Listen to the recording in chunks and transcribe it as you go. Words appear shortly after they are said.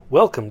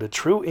Welcome to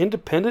True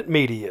Independent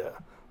Media,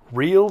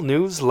 Real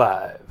News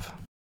Live.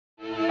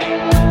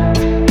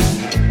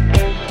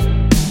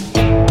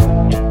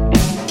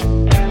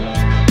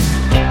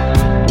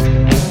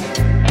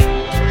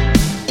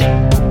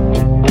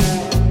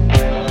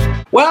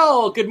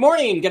 Well, good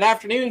morning, good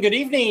afternoon, good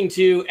evening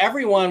to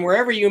everyone,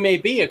 wherever you may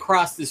be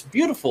across this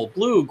beautiful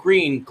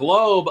blue-green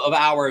globe of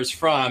ours,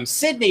 from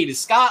Sydney to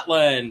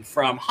Scotland,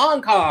 from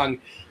Hong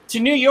Kong to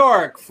New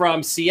York,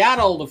 from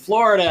Seattle to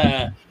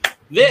Florida.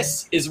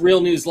 This is Real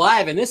News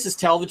Live, and this is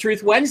Tell the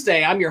Truth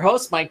Wednesday. I'm your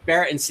host, Mike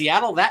Barrett in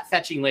Seattle. That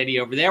fetching lady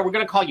over there, we're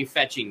going to call you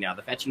Fetching now.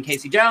 The Fetching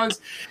Casey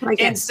Jones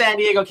in San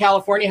Diego,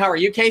 California. How are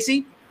you,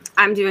 Casey?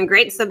 I'm doing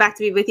great. So back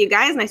to be with you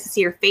guys. Nice to see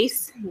your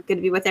face. Good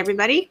to be with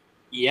everybody.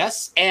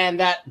 Yes, and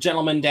that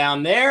gentleman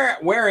down there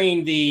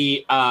wearing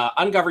the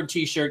Ungoverned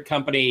T-shirt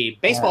company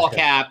baseball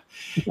cap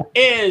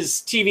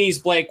is TV's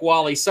Blake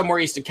Wally, somewhere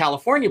east of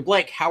California.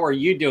 Blake, how are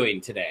you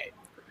doing today?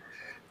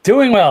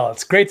 Doing well.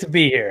 It's great to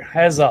be here,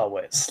 as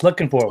always.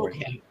 Looking forward.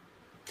 Okay.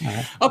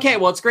 Okay,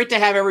 well, it's great to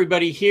have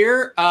everybody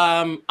here.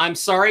 I'm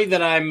sorry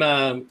that I'm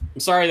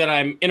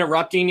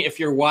interrupting if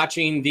you're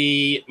watching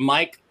the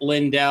Mike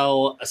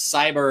Lindell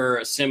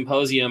Cyber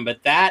Symposium,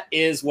 but that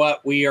is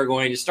what we are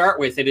going to start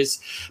with. It is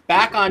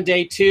back on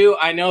day 2.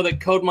 I know that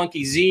Code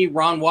Monkey Z,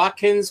 Ron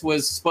Watkins,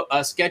 was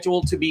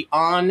scheduled to be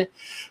on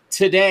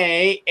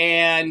today,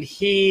 and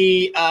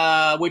he,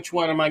 which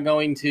one am I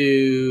going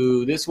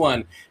to? This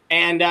one.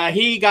 And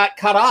he got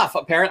cut off,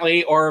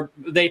 apparently, or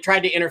they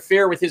tried to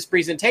interfere with his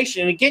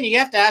presentation. And again, you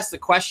have to ask the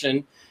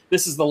question,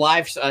 this is the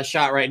live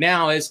shot right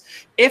now, is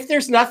if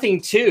there's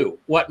nothing to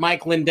what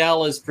Mike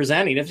Lindell is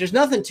presenting, if there's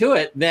nothing to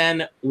it,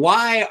 then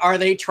why are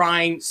they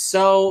trying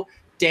so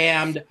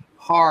damned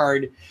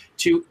hard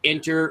to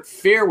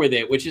interfere with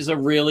it, which is a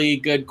really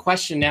good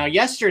question. Now,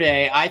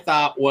 yesterday, I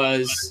thought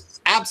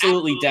was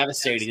absolutely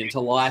devastating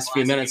until the last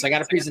few minutes. I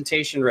got a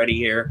presentation ready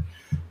here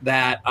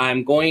that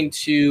I'm going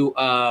to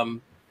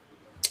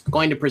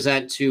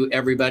present to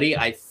everybody.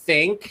 I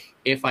think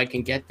if I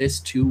can get this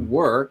to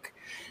work,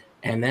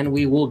 and then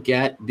we will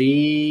get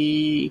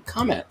the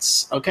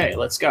comments. Okay,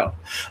 let's go.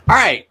 All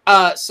right.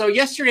 So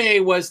yesterday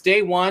was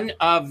day 1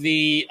 of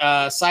the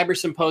Cyber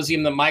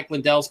Symposium that Mike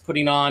Lindell's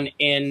putting on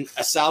in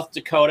South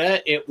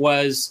Dakota. It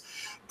was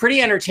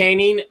pretty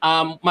entertaining.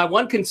 My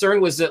one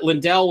concern was that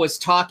Lindell was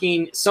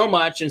talking so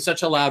much in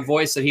such a loud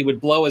voice that he would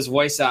blow his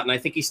voice out, and I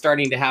think he's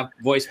starting to have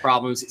voice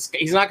problems.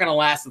 He's not going to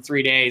last the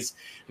 3 days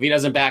if he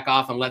doesn't back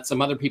off and let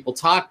some other people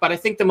talk. But I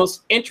think the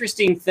most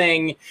interesting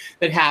thing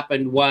that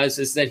happened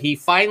is that he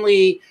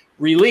finally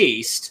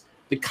released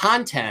the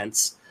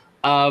contents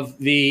of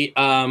the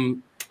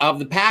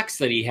packs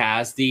that he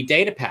has, the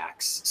data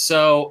packs.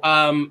 So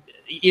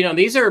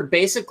these are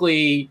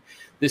basically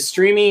the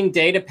streaming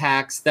data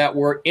packs that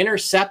were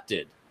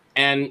intercepted,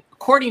 and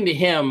according to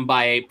him,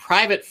 by a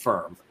private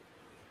firm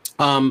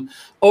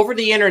over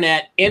the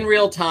internet in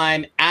real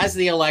time as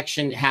the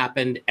election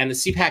happened. And the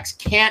CPACs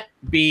can't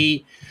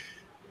be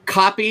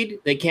copied,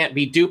 they can't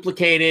be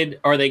duplicated,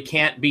 or they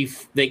can't be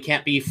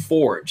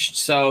forged.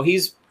 So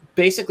he's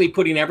basically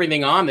putting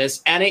everything on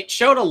this, and it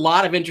showed a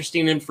lot of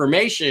interesting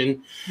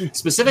information,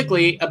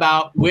 specifically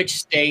about which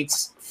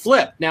states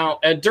flipped. Now,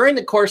 during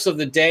the course of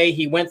the day,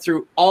 he went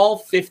through all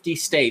 50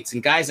 states.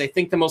 And guys, I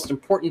think the most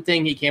important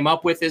thing he came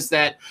up with is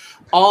that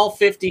all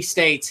 50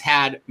 states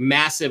had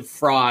massive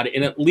fraud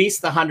in at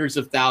least the hundreds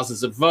of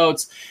thousands of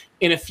votes.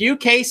 In a few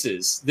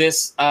cases,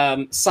 this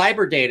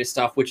cyber data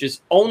stuff, which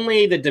is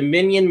only the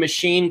Dominion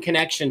machine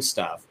connection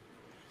stuff,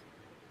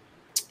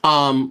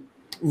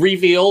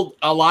 revealed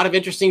a lot of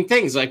interesting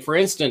things. Like, for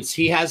instance,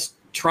 he has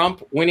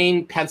Trump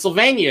winning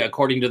Pennsylvania,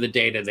 according to the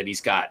data that he's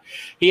got.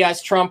 He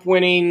has Trump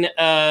winning,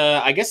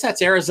 I guess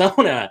that's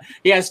Arizona.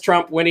 He has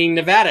Trump winning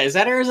Nevada. Is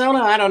that Arizona?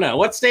 I don't know.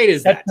 What state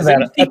is that?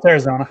 That's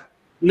Arizona.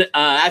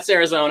 That's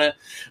Arizona.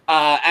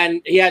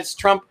 And he has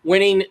Trump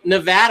winning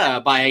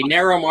Nevada by a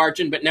narrow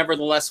margin, but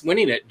nevertheless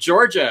winning it.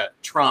 Georgia,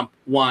 Trump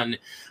won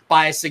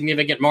by a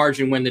significant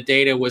margin when the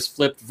data was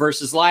flipped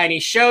versus lie. And he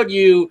showed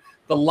you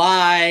the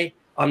lie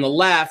on the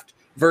left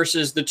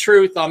versus the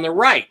truth on the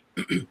right.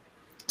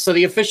 So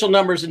the official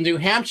numbers in New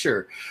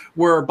Hampshire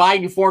were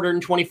Biden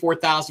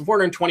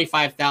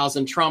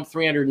 425,000, Trump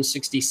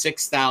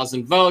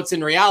 366,000 votes.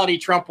 In reality,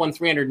 Trump won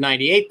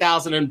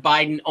 398,000 and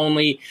Biden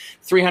only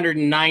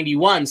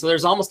 391. So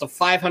there's almost a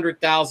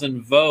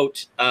 500,000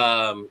 vote,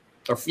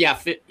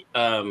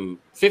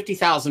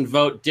 50,000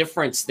 vote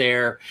difference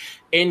there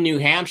in New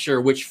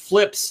Hampshire, which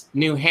flips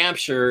New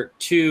Hampshire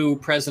to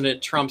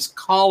President Trump's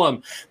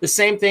column. The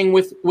same thing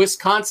with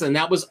Wisconsin.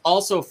 That was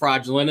also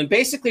fraudulent. And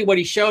basically what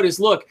he showed is,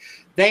 look,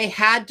 they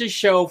had to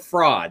show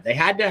fraud. They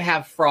had to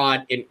have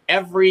fraud in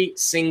every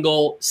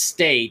single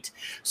state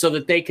so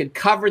that they could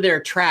cover their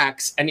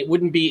tracks and it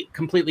wouldn't be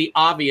completely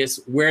obvious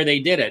where they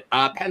did it.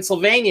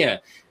 Pennsylvania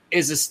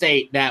is a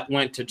state that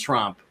went to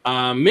Trump.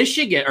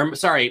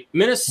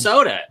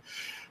 Minnesota,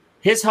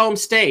 his home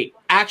state,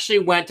 actually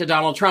went to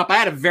Donald Trump. I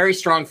had a very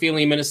strong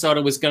feeling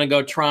Minnesota was going to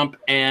go Trump.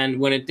 And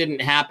when it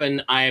didn't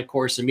happen, I, of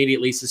course,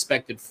 immediately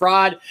suspected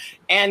fraud.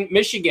 And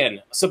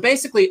Michigan. So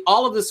basically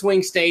all of the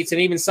swing states,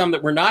 and even some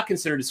that were not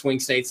considered swing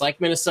states like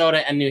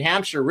Minnesota and New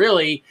Hampshire,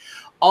 really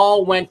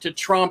all went to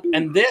Trump.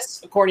 And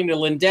this, according to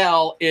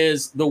Lindell,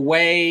 is the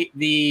way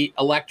the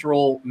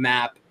electoral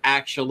map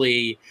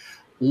actually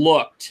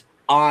looked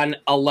on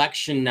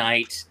election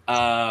night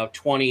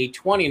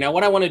 2020. Now,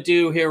 what I want to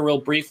do here real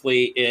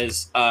briefly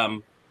is,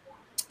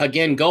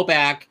 again, go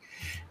back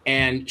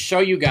and show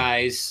you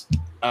guys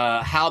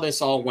how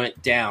this all went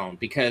down.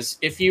 Because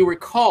if you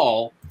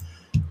recall,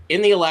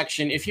 in the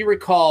election,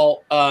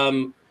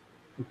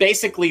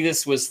 basically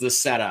this was the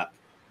setup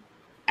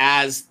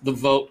as the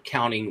vote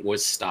counting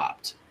was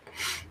stopped.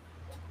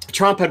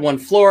 Trump had won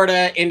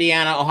Florida,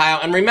 Indiana, Ohio.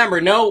 And remember,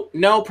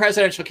 no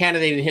presidential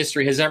candidate in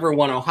history has ever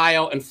won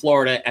Ohio and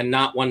Florida and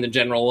not won the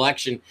general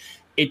election.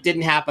 It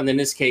didn't happen in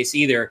this case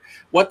either.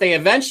 What they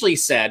eventually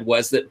said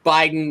was that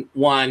Biden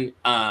won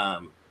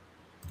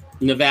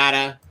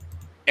Nevada,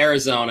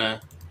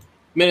 Arizona,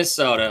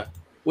 Minnesota,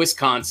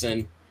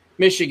 Wisconsin,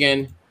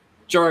 Michigan,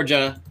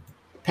 Georgia,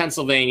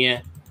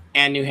 Pennsylvania,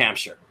 and New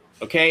Hampshire.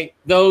 Okay?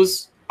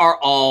 Those are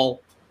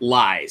all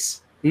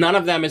lies. None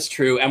of them is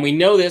true. And we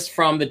know this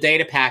from the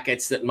data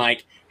packets that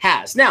Mike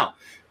has. Now,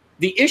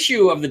 the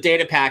issue of the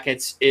data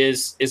packets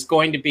is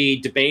going to be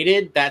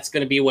debated. That's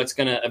going to be what's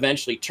going to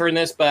eventually turn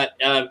this. But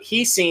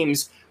he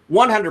seems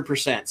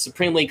 100%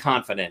 supremely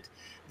confident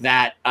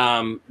that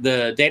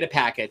the data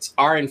packets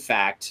are, in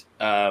fact,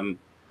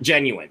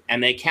 genuine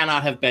and they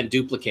cannot have been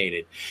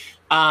duplicated.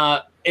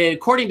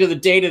 According to the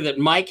data that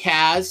Mike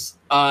has,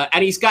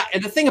 and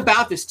the thing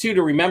about this, too,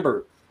 to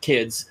remember,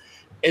 kids,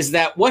 is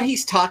that what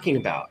he's talking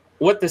about,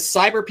 what the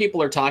cyber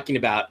people are talking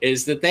about,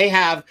 is that they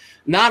have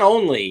not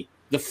only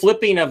the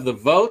flipping of the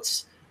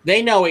votes,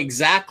 they know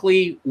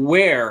exactly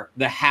where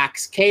the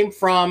hacks came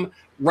from,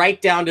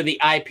 right down to the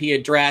IP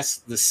address,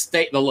 the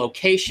state, the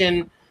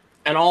location,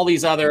 and all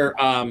these other,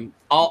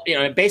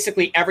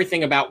 basically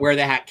everything about where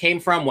the hack came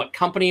from, what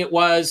company it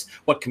was,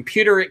 what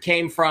computer it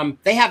came from.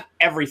 They have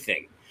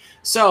everything.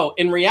 So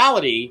in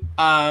reality,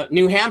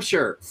 New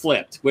Hampshire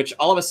flipped, which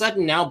all of a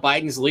sudden now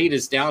Biden's lead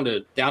is down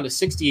to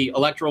 60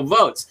 electoral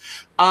votes.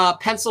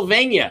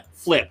 Pennsylvania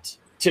flipped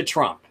to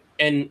Trump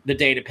in the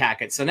data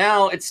packet. So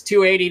now it's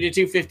 280 to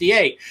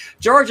 258.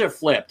 Georgia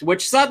flipped,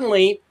 which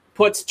suddenly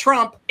puts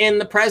Trump in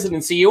the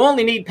presidency. You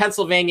only need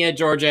Pennsylvania,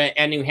 Georgia,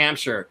 and New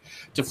Hampshire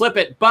to flip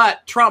it.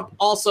 But Trump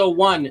also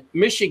won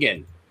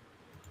Michigan.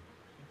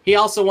 He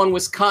also won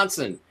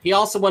Wisconsin. He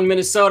also won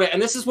Minnesota. And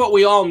this is what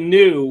we all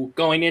knew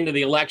going into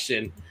the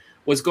election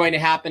was going to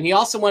happen. He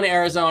also won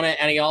Arizona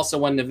and he also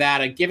won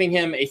Nevada, giving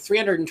him a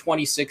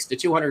 326 to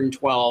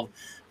 212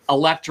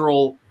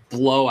 electoral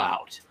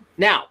blowout.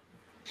 Now,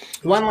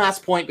 one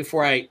last point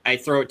before I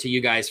throw it to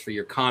you guys for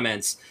your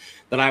comments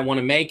that I want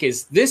to make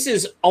is this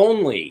is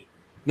only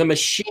the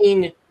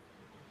machine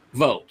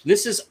vote.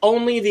 This is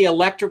only the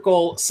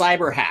electrical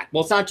cyber hack.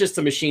 Well, it's not just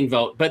the machine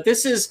vote, but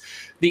this is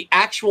the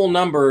actual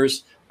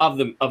numbers of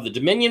the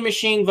Dominion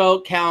machine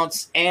vote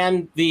counts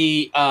and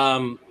the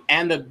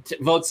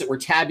votes that were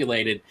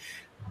tabulated.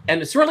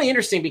 And it's really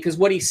interesting because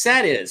what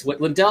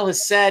Lindell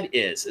has said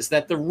is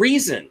that the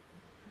reason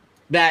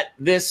that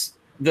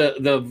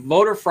the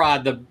voter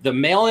fraud, the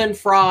mail-in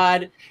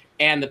fraud,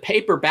 and the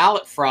paper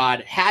ballot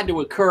fraud had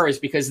to occur is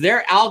because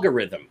their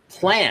algorithm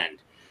planned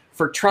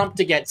for Trump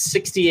to get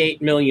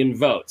 68 million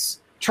votes.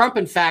 Trump,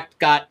 in fact,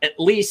 got at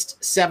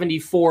least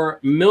 74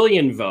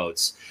 million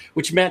votes,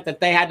 which meant that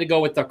they had to go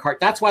with the card.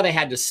 That's why they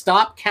had to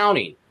stop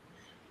counting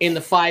in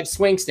the 5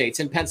 swing states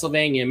in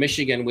Pennsylvania,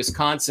 Michigan,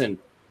 Wisconsin,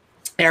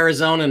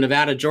 Arizona,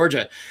 Nevada,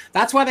 Georgia.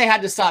 That's why they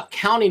had to stop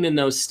counting in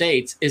those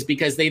states, is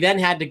because they then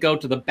had to go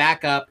to the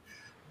backup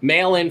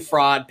mail-in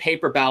fraud,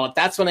 paper ballot.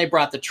 That's when they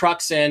brought the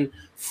trucks in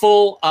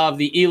full of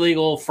the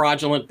illegal,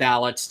 fraudulent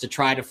ballots to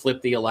try to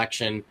flip the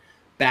election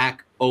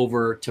back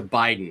over to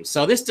Biden.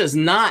 So this does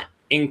not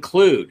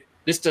include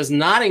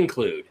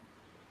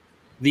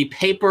the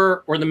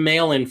paper or the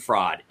mail-in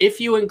fraud. If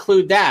you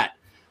include that,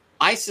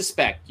 I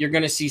suspect you're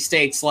going to see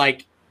states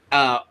like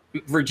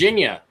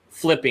Virginia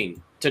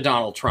flipping to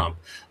Donald Trump,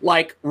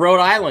 like Rhode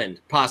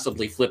Island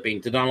possibly flipping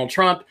to Donald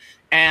Trump,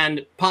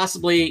 and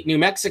possibly New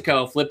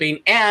Mexico flipping,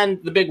 and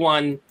the big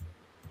one,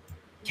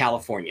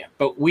 California.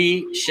 But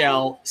we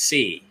shall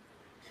see.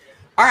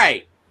 All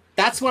right.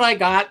 That's what I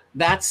got.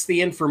 That's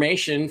the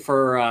information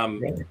for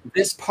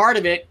this part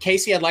of it.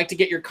 Casey, I'd like to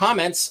get your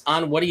comments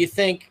on what do you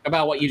think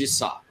about what you just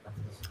saw?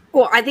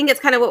 Well, I think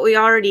it's kind of what we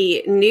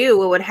already knew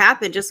what would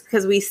happen just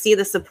because we see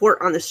the support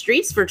on the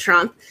streets for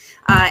Trump.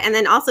 And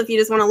then also, if you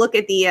just want to look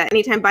at the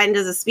anytime Biden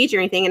does a speech or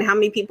anything and how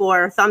many people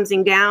are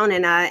thumbsing down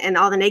and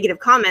all the negative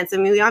comments. I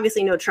mean, we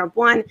obviously know Trump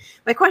won.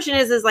 My question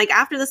is like,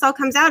 after this all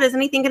comes out, is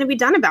anything going to be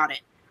done about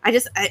it?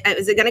 Is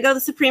it going to go to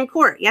the Supreme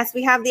Court? Yes,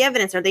 we have the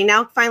evidence. Are they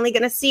now finally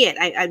going to see it?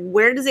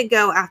 Where does it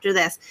go after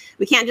this?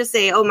 We can't just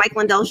say, oh, Mike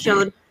Lindell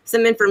showed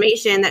some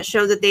information that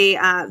showed that they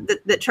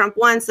that Trump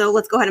won. So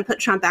let's go ahead and put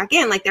Trump back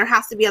in. Like there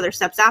has to be other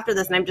steps after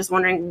this, and I'm just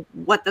wondering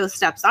what those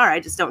steps are. I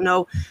just don't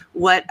know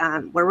what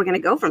where we're going to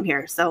go from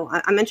here. So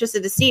I'm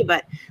interested to see.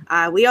 But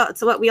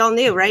it's what we all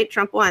knew, right?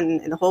 Trump won,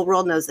 and the whole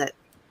world knows it.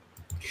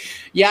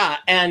 Yeah,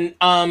 and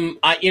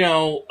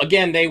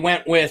again, they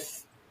went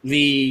with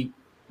the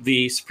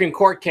Supreme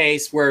Court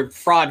case where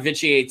fraud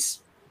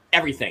vitiates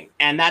everything,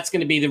 and that's going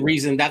to be the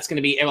reason. That's going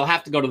to be. It will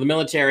have to go to the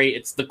military.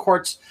 It's the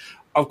courts,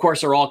 of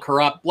course, are all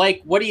corrupt.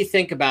 Blake, what do you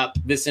think about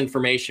this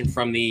information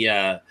from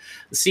the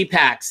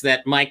CPACs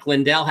that Mike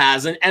Lindell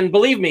has? And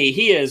believe me,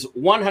 he is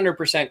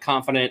 100%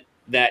 confident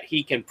that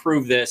he can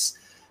prove this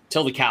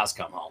till the cows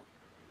come home.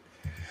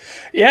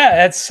 Yeah,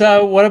 that's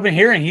what I've been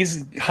hearing.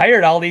 He's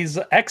hired all these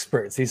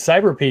experts, these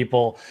cyber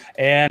people,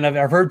 and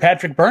I've heard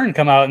Patrick Byrne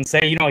come out and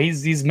say,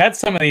 he's met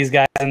some of these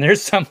guys, and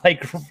there's some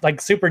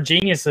like super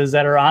geniuses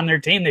that are on their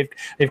team.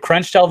 They've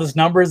crunched all these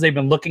numbers. They've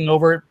been looking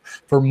over it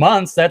for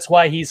months. That's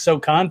why he's so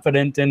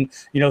confident in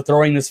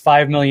throwing this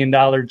 $5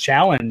 million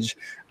challenge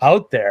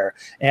out there.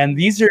 And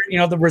these are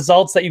the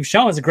results that you've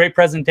shown. It's a great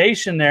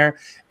presentation there,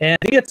 and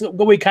I think it's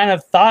what we kind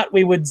of thought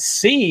we would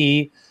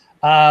see.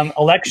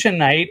 Election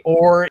night,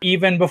 or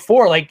even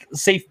before, like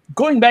say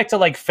going back to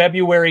like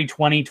February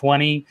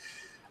 2020.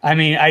 I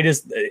mean,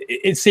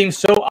 it seems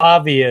so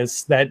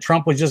obvious that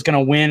Trump was just going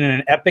to win in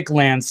an epic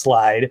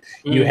landslide.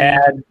 Mm-hmm. You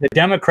had the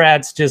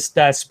Democrats just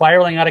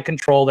spiraling out of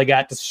control. They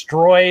got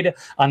destroyed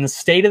on the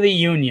State of the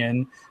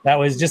Union. That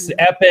was just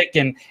epic,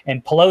 and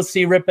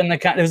Pelosi ripping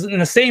it was in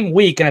the same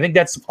week, and I think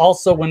that's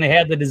also when they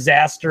had the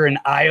disaster in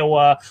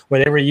Iowa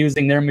where they were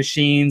using their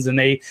machines and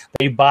they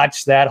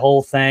botched that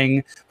whole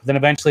thing. But then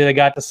eventually they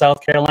got to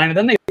South Carolina.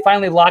 Then they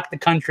finally locked the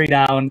country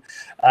down,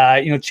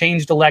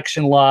 changed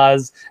election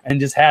laws, and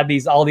just had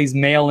all these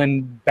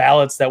mail-in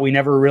ballots that we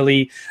never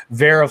really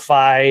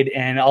verified,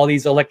 and all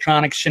these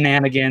electronic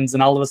shenanigans.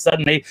 And all of a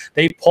sudden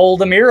they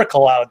pulled a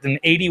miracle out, an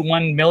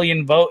 81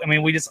 million vote. I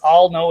mean, we just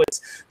all know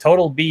it's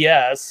total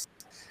BS.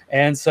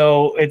 And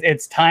so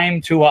it's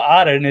time to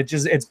audit, and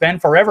it's been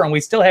forever, and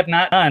we still have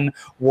not done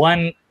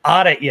one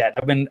audit yet.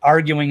 I've been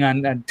arguing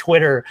on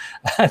Twitter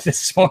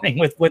this morning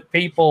with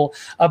people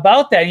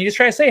about that. And you just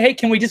try to say, hey,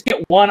 can we just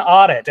get one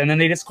audit? And then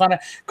they just kind of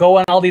go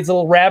on all these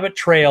little rabbit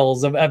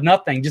trails of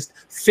nothing. Just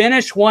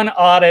finish one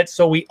audit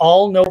so we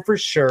all know for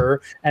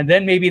sure. And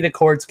then maybe the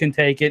courts can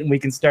take it and we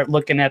can start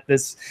looking at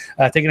this,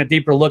 taking a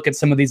deeper look at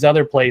some of these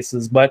other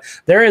places. But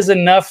there is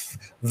enough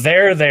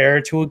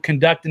there to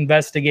conduct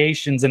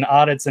investigations and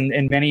audits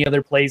in many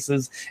other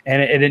places,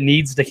 and it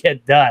needs to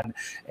get done.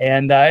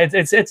 And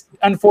it's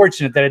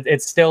unfortunate that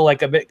it's still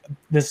like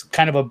this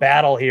kind of a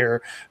battle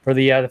here for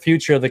the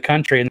future of the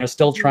country, and they're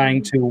still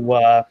trying to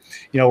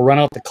run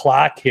out the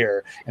clock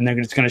here, and they're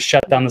just going to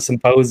shut down the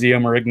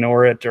symposium or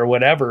ignore it or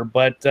whatever.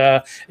 But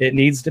it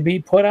needs to be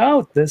put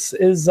out. This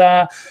is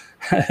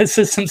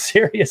some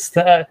serious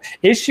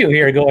issue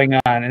here going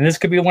on, and this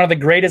could be one of the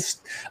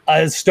greatest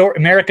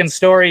American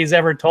stories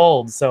ever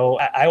told. So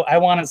I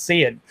want to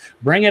see it.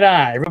 Bring it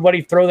on.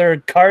 Everybody throw their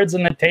cards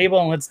on the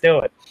table and let's do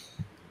it.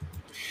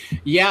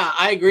 Yeah,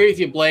 I agree with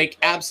you, Blake.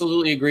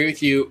 Absolutely agree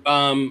with you.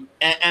 And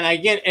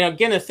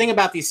again, the thing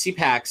about these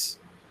CPACs,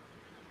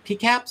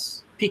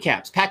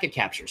 packet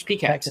captures,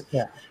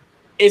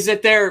 is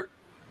that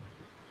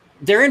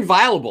they're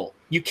inviolable.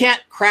 You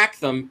can't crack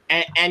them,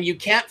 and you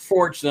can't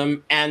forge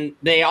them, and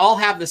they all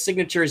have the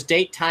signatures,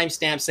 date,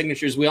 timestamp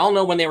signatures. We all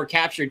know when they were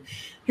captured.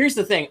 Here's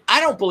the thing.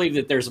 I don't believe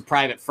that there's a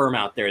private firm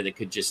out there that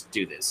could just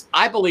do this.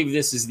 I believe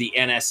this is the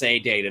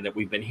NSA data that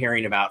we've been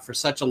hearing about for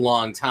such a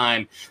long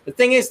time. The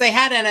thing is, they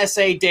had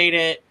NSA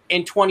data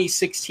in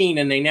 2016,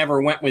 and they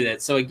never went with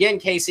it. So again,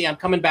 Casey, I'm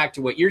coming back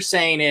to what you're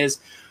saying is,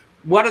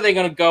 what are they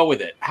going to go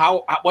with it?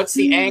 What's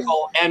the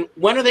angle? And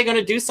when are they going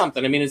to do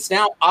something? I mean, it's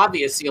now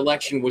obvious the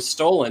election was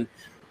stolen.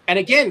 And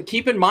again,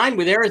 keep in mind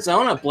with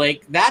Arizona,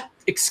 Blake, that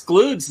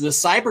excludes the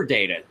cyber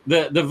data,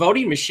 the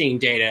voting machine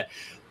data.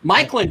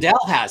 Mike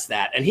Lindell has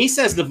that, and he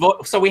says the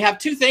vote. So we have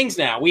two things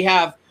now. We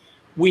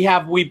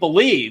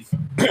believe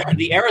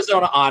the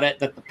Arizona audit,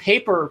 that the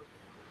paper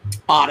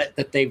audit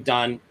that they've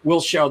done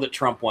will show that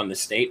Trump won the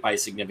state by a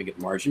significant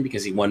margin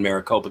because he won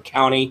Maricopa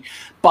County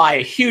by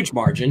a huge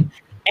margin.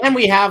 And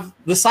we have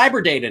the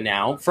cyber data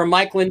now from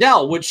Mike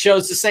Lindell, which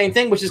shows the same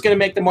thing, which is going to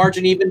make the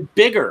margin even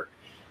bigger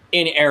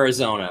in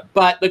Arizona.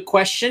 But the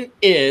question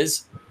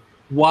is,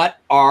 what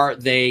are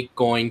they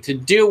going to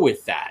do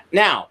with that?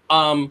 Now,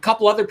 a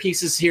couple other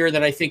pieces here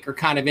that I think are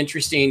kind of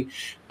interesting.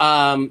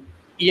 Simon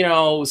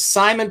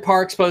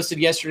Parks posted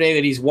yesterday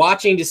that he's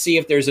watching to see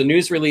if there's a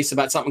news release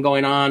about something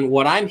going on.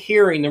 What I'm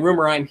hearing, the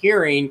rumor I'm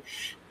hearing,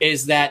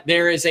 is that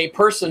there is a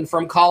person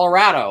from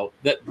Colorado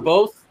that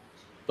both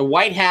the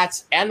white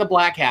hats and the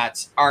black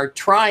hats are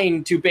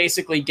trying to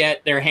basically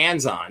get their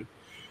hands on,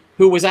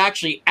 who was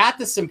actually at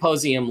the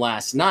symposium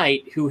last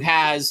night, who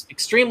has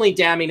extremely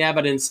damning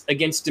evidence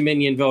against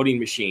Dominion voting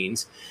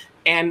machines,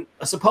 and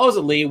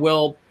supposedly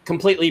will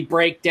completely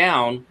break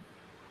down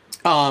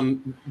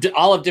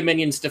all of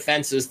Dominion's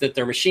defenses that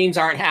their machines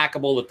aren't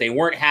hackable, that they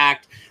weren't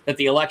hacked, that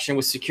the election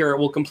was secure. It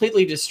will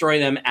completely destroy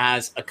them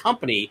as a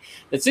company.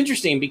 That's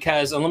interesting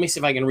because, and let me see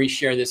if I can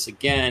reshare this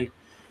again.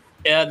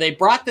 They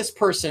brought this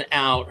person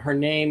out. Her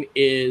name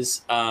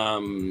is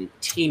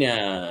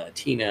Tina.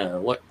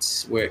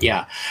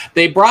 Yeah,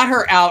 they brought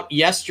her out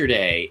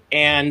yesterday,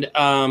 and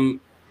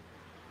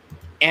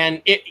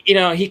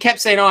it, he kept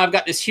saying, "Oh, I've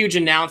got this huge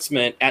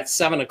announcement at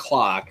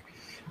 7:00,"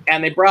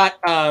 and they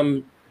brought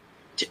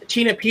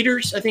Tina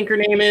Peters, I think her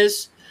name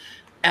is,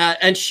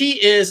 and she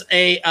is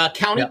a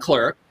county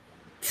clerk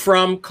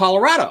from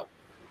Colorado.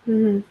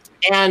 Mm-hmm.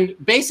 And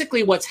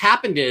basically, what's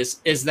happened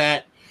is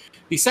that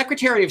the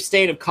Secretary of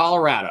State of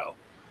Colorado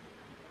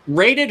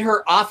raided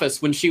her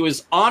office when she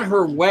was on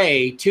her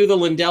way to the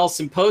Lindell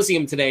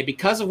Symposium today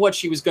because of what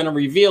she was going to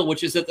reveal,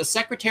 which is that the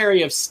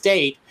Secretary of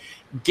State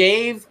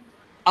gave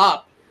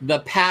up the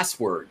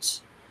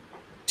passwords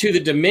to the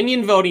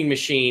Dominion voting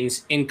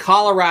machines in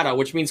Colorado,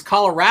 which means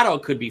Colorado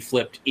could be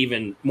flipped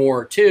even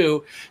more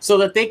too, so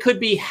that they could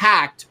be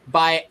hacked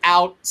by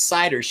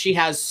outsiders. She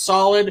has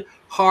solid,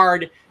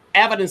 hard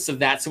evidence of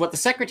that. So what the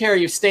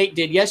Secretary of State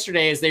did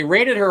yesterday is they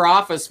raided her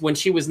office when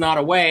she was not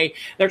away.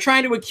 They're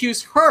trying to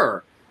accuse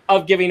her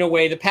of giving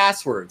away the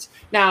passwords.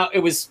 Now, it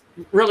was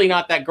really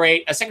not that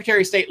great. A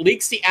Secretary of State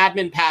leaks the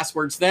admin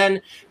passwords,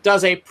 then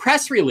does a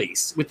press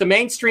release with the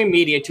mainstream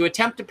media to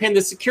attempt to pin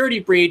the security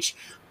breach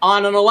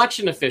on an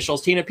election official,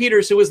 Tina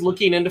Peters, who was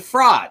looking into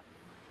fraud.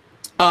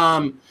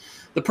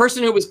 The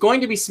person who was going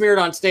to be smeared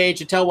on stage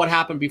to tell what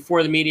happened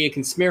before the media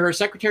can smear her,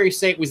 Secretary of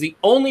State, was the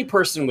only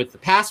person with the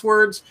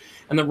passwords,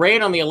 and the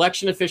raid on the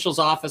election official's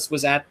office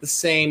was at the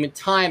same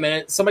time.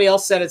 And somebody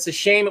else said it's a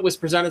shame it was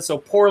presented so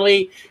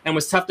poorly and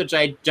was tough to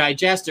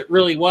digest. It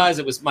really was.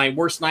 It was my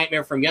worst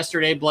nightmare from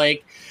yesterday,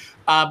 Blake.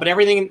 But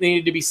everything that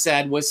needed to be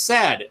said was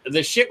said.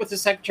 The shit with the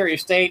Secretary of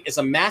State is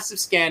a massive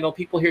scandal.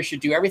 People here should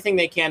do everything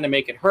they can to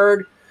make it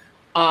heard.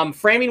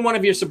 Framing one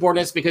of your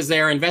subordinates because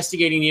they are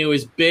investigating you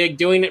is big.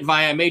 Doing it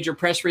via a major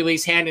press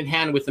release hand in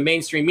hand with the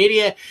mainstream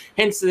media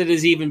hints that it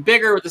is even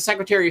bigger. With the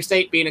Secretary of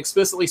State being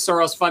explicitly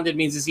Soros funded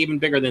means it's even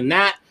bigger than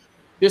that.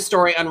 This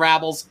story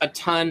unravels a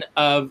ton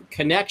of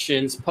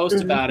connections. Post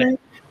about it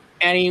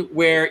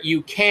anywhere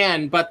you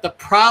can. But the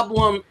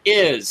problem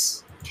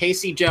is,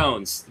 Casey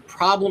Jones, the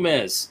problem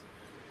is,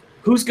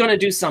 who's going to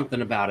do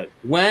something about it?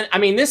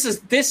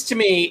 This to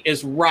me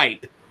is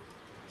ripe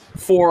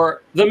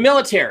for the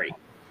military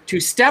to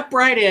step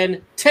right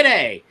in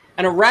today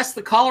and arrest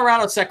the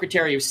Colorado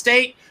Secretary of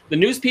State, the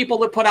news people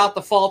that put out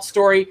the false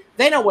story.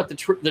 They know what the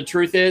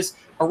truth is.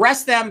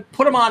 Arrest them,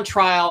 put them on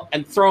trial,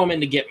 and throw them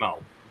into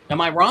Gitmo.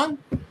 Am I wrong?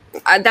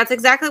 That's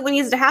exactly what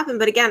needs to happen.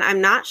 But again, I'm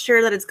not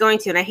sure that it's going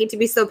to. And I hate to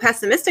be so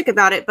pessimistic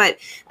about it. But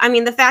I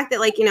mean, the fact that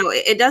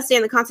it does say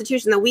in the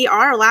Constitution that we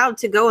are allowed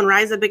to go and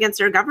rise up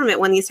against our government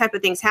when these type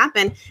of things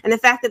happen. And the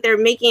fact that they're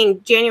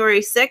making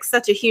January 6th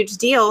such a huge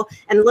deal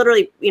and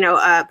literally,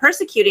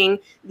 persecuting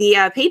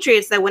the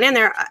patriots that went in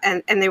there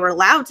and they were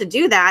allowed to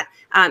do that.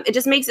 It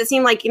just makes it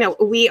seem like,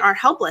 we are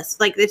helpless.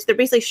 Like they're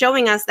basically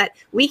showing us that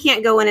we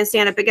can't go in and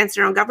stand up against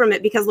our own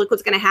government because look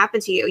what's going to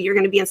happen to you. You're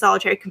going to be in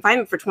solitary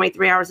confinement for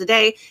 23 hours a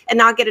day and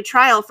not get a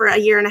trial for a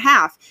year and a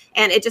half.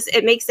 And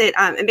it makes it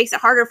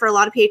harder for a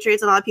lot of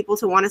patriots and a lot of people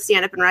to want to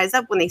stand up and rise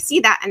up when they see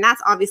that. And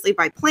that's obviously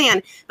by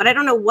plan. But I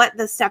don't know what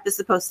the step is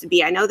supposed to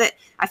be. I know that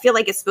I feel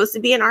like it's supposed to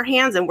be in our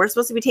hands and we're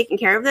supposed to be taking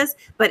care of this,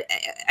 but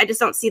I just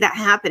don't see that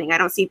happening. I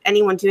don't see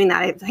anyone doing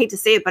that. I hate to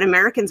say it, but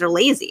Americans are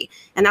lazy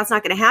and that's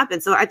not going to happen.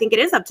 So I think it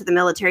is up to the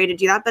military to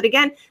do that. But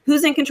again,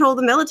 who's in control of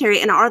the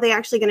military and are they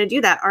actually going to do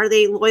that? Are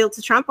they loyal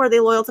to Trump or are they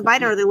loyal to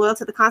Biden? Or are they loyal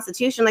to the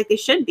Constitution like they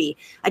should be?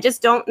 I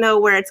just don't know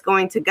where it's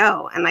going to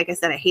go. And like I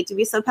said, I hate to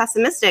be so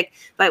pessimistic,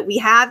 but we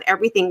have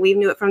everything. We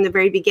knew it from the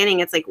very beginning.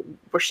 It's like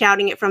we're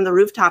shouting it from the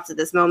rooftops at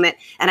this moment.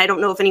 And I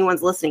don't know if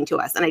anyone's listening to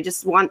us. And I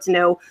just want to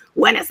know,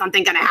 when is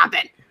something going to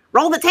happen?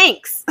 Roll the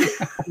tanks.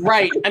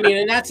 Right. I mean,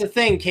 and that's the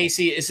thing,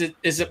 Casey, is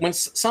it when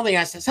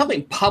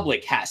something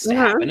public has to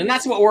happen. And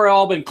that's what we're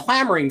all been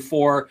clamoring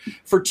for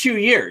 2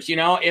 years.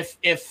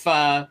 If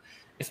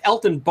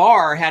Elton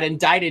Barr had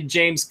indicted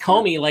James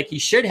Comey like he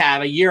should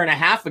have a year and a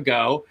half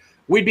ago,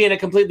 we'd be in a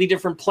completely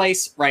different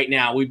place right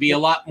now. We'd be a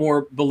lot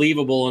more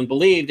believable and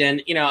believed.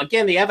 And,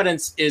 again, the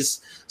evidence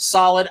is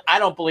solid. I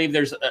don't believe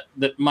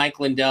that Mike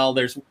Lindell,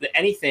 there's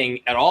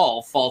anything at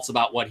all false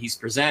about what he's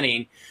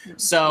presenting.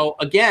 So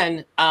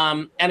again,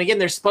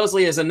 there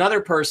supposedly is another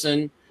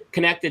person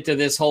connected to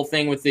this whole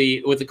thing with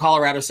the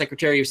Colorado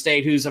Secretary of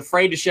State who's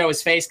afraid to show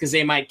his face because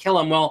they might kill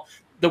him. Well,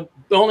 the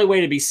only way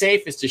to be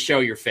safe is to show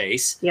your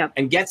face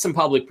and get some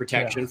public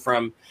protection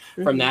from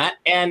that.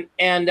 And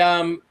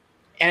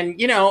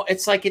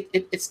it's like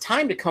it's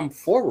time to come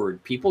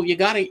forward, people. You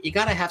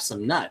gotta have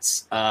some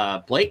nuts.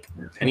 Blake,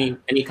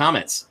 any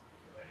comments?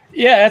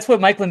 Yeah, that's what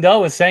Mike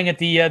Lindell was saying at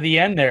the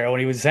end there when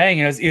he was saying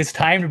it was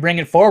time to bring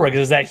it forward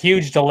because there's that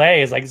huge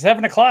delay. It's like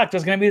 7:00.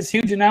 There's going to be this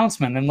huge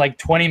announcement, and like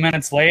 20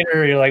 minutes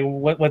later, you're like,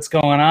 what's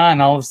going on?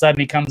 And all of a sudden,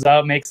 he comes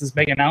out, makes this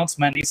big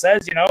announcement. He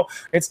says,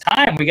 it's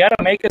time. We got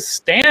to make a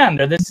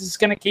stand, or this is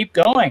going to keep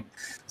going.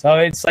 So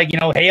it's like,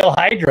 Hail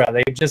Hydra.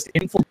 They've just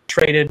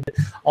infiltrated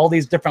all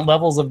these different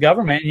levels of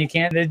government, and you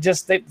can't.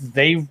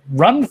 They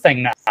run the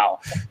thing now.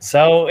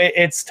 So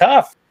it's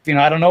tough.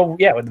 I don't know.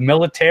 Yeah, with the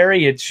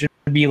military, it should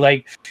be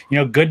like,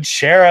 good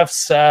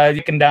sheriffs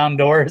kicking down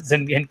doors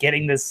and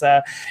getting this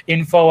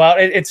info out.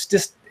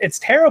 It's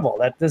terrible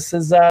that this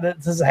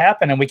is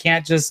happening. We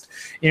can't just,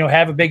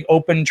 have a big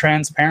open,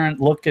 transparent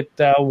look at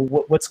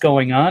what's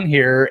going on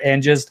here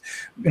and just,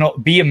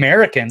 be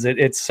Americans.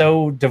 It's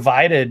so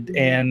divided,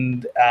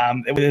 and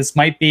this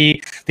might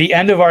be the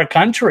end of our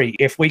country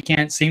if we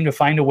can't seem to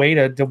find a way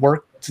to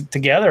work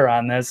together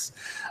on this.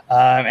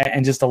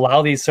 And just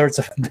allow these sorts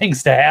of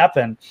things to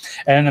happen.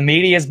 And the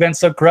media has been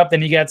so corrupt.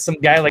 And you got some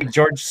guy like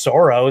George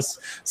Soros,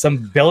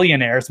 some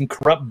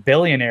corrupt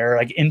billionaire,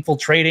 like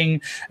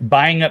infiltrating,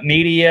 buying up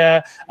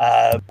media,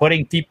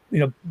 putting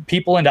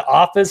people into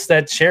office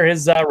that share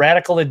his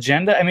radical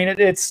agenda. I mean,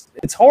 it's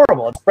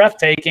horrible. It's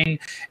breathtaking.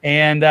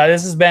 And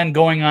this has been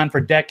going on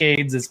for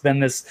decades. It's been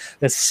this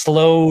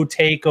slow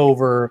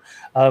takeover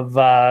of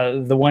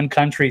the one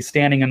country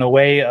standing in the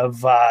way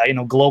of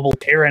global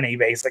tyranny,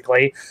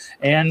 basically.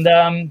 And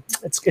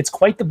it's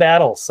quite the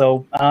battle.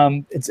 So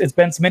it's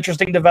been some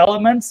interesting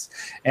developments,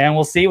 and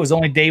we'll see. It was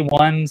only day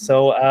one,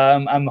 so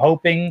I'm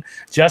hoping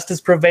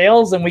justice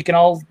prevails, and we can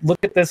all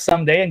look at this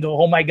someday and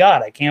go, "Oh my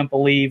God, I can't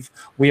believe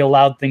we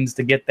allowed things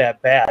to get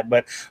that bad."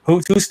 But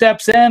who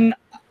steps in?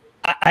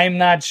 I'm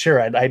not sure.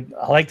 I'd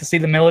like to see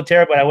the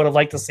military, but I would have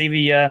liked to see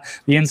the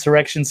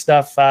insurrection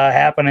stuff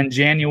happen in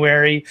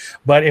January.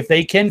 But if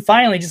they can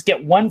finally just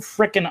get one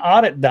frickin'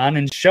 audit done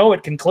and show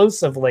it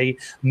conclusively,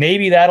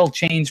 maybe that'll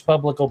change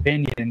public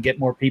opinion and get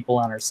more people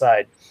on our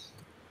side.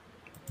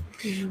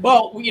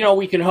 Well,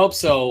 we can hope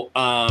so.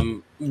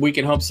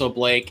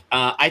 Blake.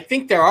 I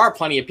think there are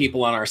plenty of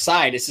people on our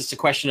side. It's just a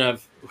question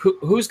of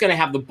who's going to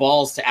have the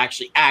balls to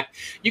actually act.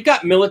 You've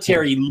got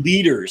military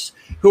leaders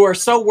who are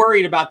so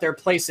worried about their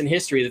place in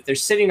history that they're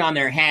sitting on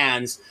their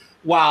hands.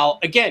 While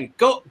again,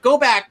 go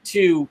back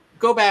to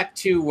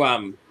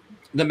the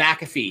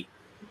McAfee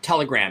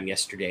telegram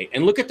yesterday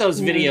and look at those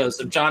videos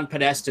of John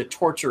Podesta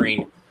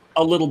torturing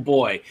a little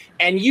boy,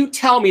 and you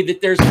tell me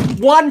that there's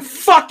one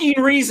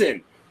fucking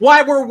reason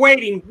why we're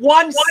waiting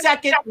 1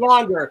 second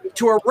longer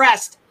to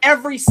arrest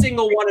every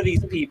single one of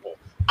these people.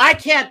 I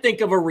can't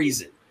think of a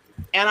reason.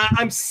 And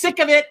I'm sick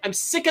of it. I'm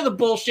sick of the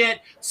bullshit.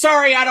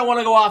 Sorry, I don't want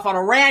to go off on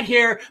a rant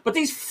here, but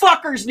these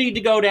fuckers need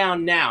to go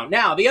down now.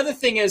 Now, the other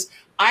thing is,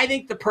 I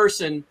think the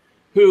person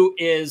who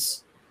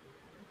is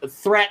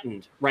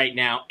threatened right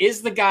now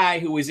is the guy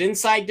who was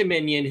inside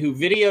Dominion, who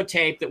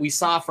videotaped that we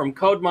saw from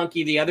Code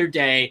Monkey the other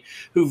day,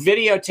 who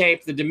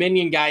videotaped the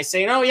Dominion guy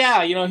saying, "Oh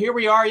yeah, here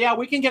we are. Yeah,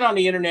 we can get on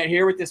the internet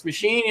here with this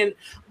machine." And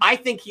I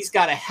think he's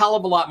got a hell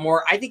of a lot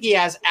more. I think he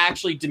has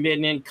actually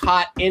Dominion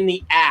caught in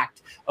the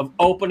act of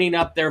opening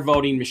up their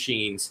voting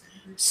machines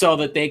so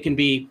that they can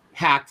be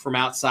hacked from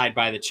outside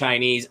by the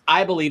Chinese.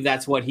 I believe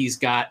that's what he's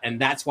got, and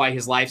that's why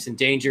his life's in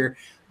danger.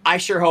 I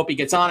sure hope he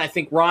gets on. I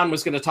think Ron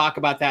was going to talk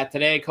about that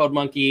today, Code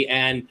Monkey,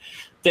 and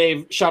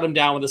they've shut him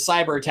down with a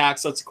cyber attack.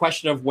 So it's a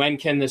question of when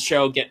can the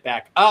show get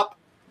back up,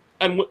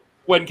 and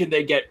when can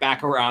they get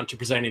back around to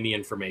presenting the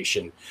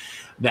information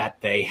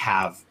that they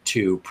have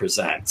to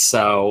present.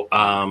 So,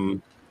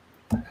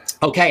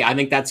 okay, I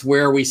think that's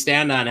where we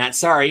stand on that.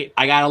 Sorry,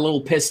 I got a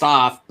little pissed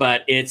off,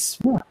 but it's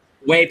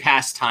way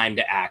past time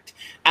to act.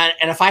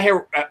 And if I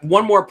hear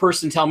one more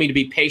person tell me to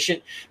be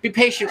patient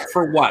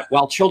for what?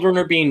 While children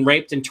are being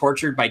raped and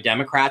tortured by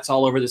Democrats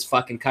all over this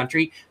fucking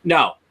country?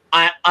 No,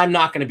 I'm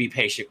not going to be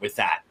patient with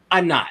that.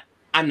 I'm not.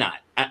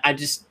 I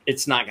just,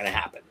 it's not going to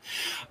happen.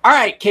 All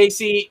right,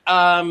 Casey.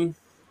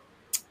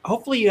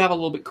 Hopefully you have a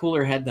little bit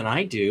cooler head than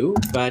I do,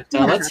 but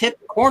let's hit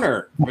the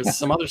corner with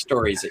some other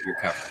stories that you're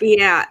covering.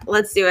 Yeah,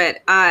 let's do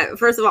it.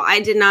 First of all, I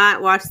did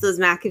not watch those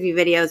McAfee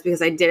videos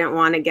because I didn't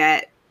want to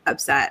get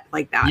upset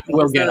like that. You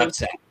will get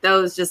upset.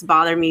 Those just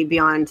bother me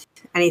beyond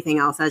anything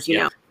else, as you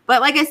know.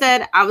 But like I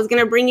said, I was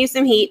going to bring you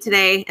some heat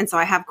today, and so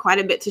I have quite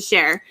a bit to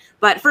share.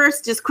 But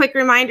first, just quick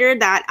reminder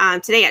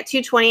that today at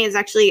 2:20 is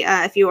actually,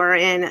 if you are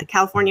in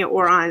California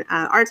or on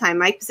our time,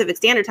 my Pacific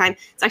Standard Time,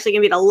 it's actually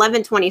going to be at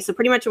 11:20. So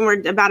pretty much when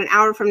we're about an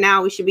hour from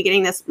now, we should be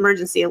getting this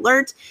emergency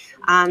alert.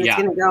 It's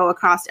going to go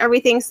across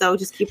everything, so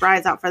just keep your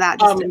eyes out for that.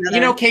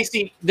 Just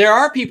Casey, there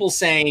are people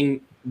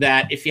saying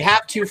that if you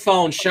have two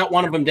phones, shut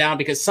one of them down,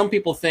 because some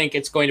people think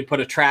it's going to put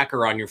a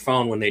tracker on your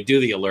phone when they do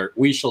the alert.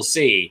 We shall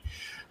see.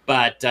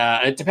 But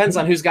it depends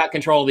on who's got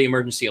control of the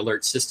emergency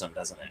alert system,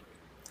 doesn't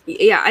it?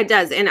 Yeah, it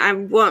does. And I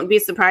won't be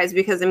surprised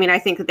because, I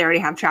think that they already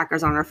have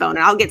trackers on our phone.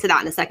 And I'll get to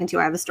that in a second,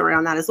 too. I have a story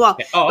on that as well.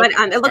 Okay.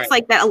 But it looks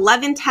like that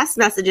 11 test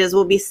messages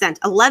will be sent.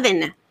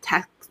 11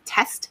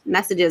 test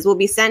messages will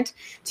be sent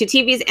to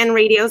TVs and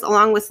radios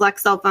along with select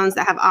cell phones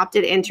that have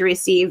opted in to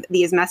receive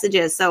these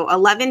messages. So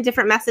 11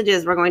 different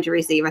messages we're going to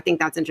receive. I think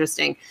that's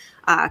interesting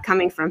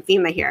coming from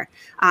FEMA here.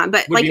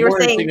 But like you were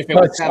saying, if it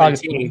was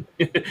 17,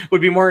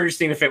 would be more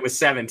interesting if it was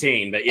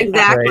 17. But yeah.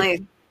 Exactly.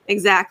 Right.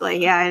 Exactly.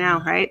 Yeah, I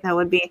know, right? That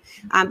would be,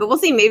 but we'll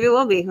see. Maybe it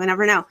will be. We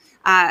never know.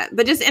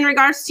 But just in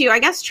regards to, I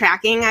guess,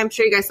 tracking, I'm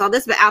sure you guys saw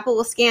this, but Apple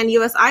will scan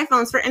U.S.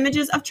 iPhones for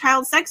images of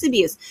child sex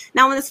abuse.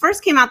 Now, when this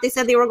first came out, they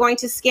said they were going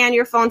to scan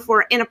your phone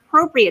for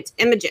inappropriate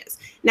images.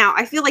 Now,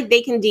 I feel like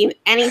they can deem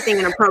anything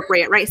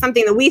inappropriate, right?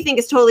 Something that we think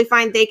is totally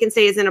fine, they can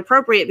say is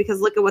inappropriate because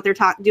look at what they're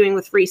doing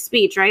with free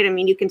speech, right? I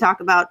mean, you can talk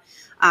about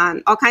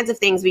all kinds of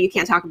things, but you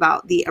can't talk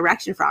about the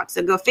erection fraud.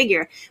 So go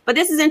figure. But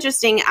this is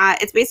interesting.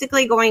 It's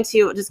basically going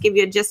to just give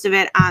you a gist of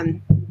it.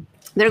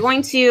 They're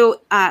going to,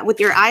 with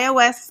your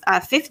iOS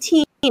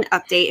 15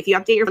 update, if you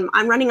update your phone,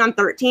 I'm running on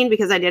 13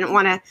 because I didn't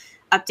want to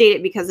update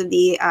it because of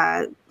the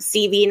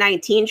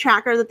CV19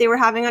 tracker that they were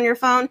having on your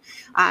phone.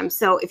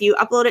 So if you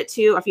update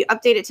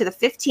it to the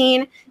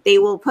 15, they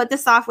will put the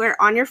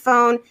software on your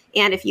phone.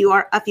 And if you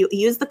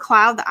use the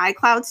cloud, the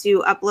iCloud, to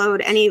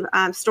upload any,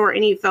 store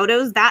any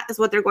photos, that is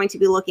what they're going to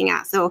be looking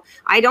at. So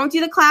I don't do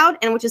the cloud,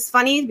 and which is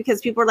funny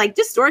because people are like,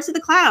 just store it to the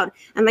cloud.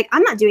 I'm like,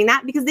 I'm not doing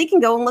that because they can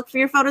go and look for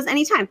your photos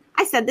anytime.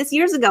 I said this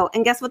years ago,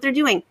 and guess what they're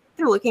doing?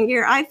 They're looking at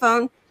your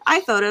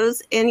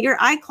iPhotos in your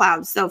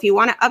iCloud. So if you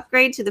want to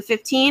upgrade to the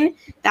 15,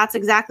 that's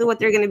exactly what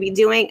they're going to be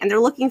doing. And they're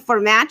looking for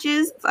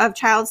matches of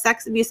child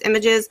sex abuse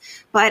images.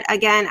 But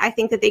again, I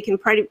think that they can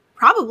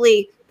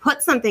probably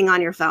put something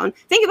on your phone.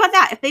 Think about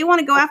that. If they want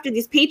to go after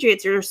these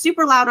patriots who are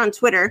super loud on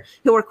Twitter,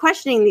 who are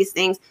questioning these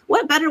things,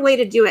 what better way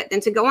to do it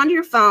than to go onto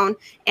your phone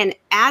and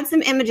add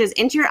some images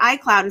into your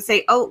iCloud and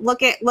say, oh,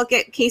 look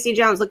at Casey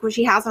Jones. Look what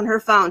she has on her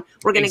phone.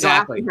 We're going to go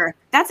after her.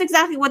 That's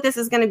exactly what this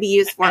is going to be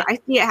used for. I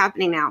see it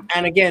happening now.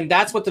 And again,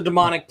 that's what the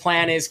demonic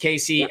plan is,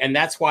 Casey. Yep. And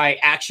that's why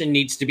action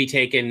needs to be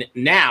taken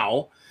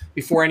now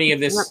before any of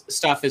this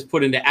stuff is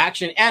put into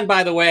action. And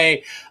by the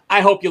way,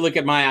 I hope you look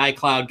at my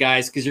iCloud,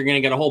 guys, because you're going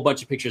to get a whole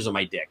bunch of pictures of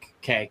my dick.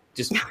 Okay,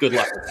 just good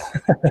luck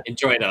with that.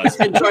 Enjoy those.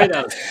 Enjoy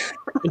those.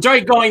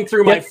 Enjoy going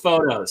through my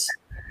photos.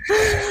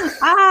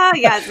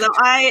 Yeah. So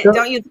I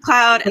don't use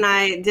cloud, and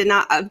I did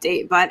not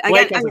update. But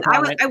again,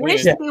 I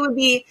wish they would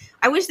be.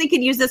 I wish they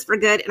could use this for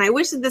good, and I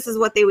wish that this is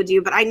what they would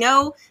do. But I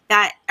know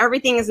that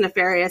everything is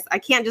nefarious. I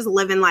can't just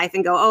live in life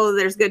and go, "Oh,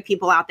 there's good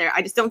people out there."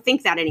 I just don't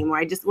think that anymore.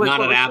 I just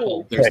not at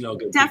Apple. There's no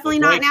good. Definitely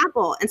not an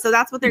Apple, and so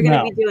that's what they're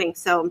going to be doing.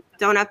 So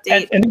don't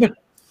update.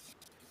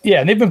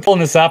 And they've been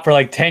pulling this out for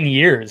like 10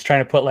 years,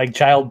 trying to put like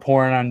child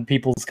porn on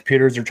people's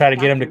computers or try to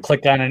get them to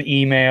click on an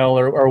email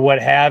or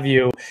what have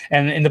you.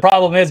 And the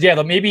problem is,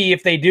 maybe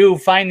if they do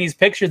find these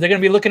pictures, they're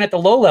going to be looking at the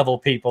low-level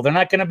people. They're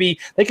not going to be,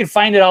 they can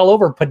find it all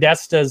over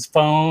Podesta's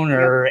phone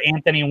or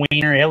Anthony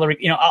Weiner,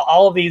 Hillary,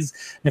 all of these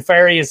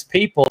nefarious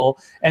people,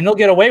 and they'll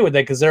get away with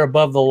it because they're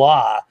above the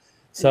law.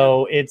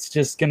 So it's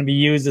just going to be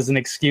used as an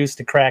excuse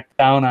to crack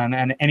down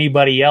on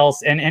anybody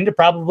else and to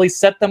probably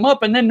set them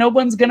up. And then no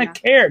one's going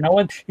to care.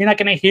 You're not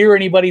going to hear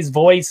anybody's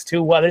voice they're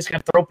just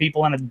going to throw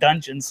people in a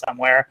dungeon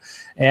somewhere.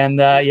 And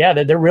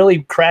they're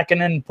really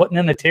cracking and putting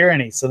in the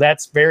tyranny. So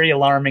that's very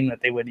alarming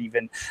that they would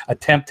even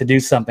attempt to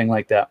do something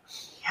like that.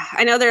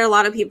 I know there are a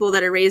lot of people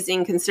that are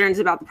raising concerns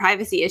about the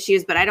privacy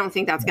issues, but I don't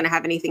think that's going to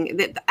have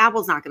anything.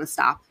 Apple's not going to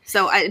stop.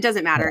 So it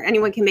doesn't matter.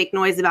 Anyone can make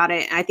noise about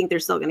it. And I think they're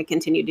still going to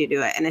continue to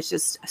do it. And it's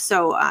just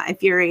so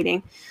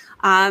infuriating.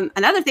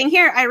 Another thing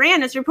here,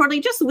 Iran is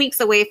reportedly just weeks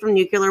away from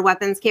nuclear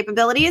weapons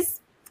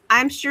capabilities.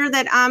 I'm sure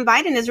that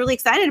Biden is really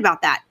excited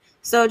about that.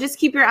 So just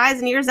keep your eyes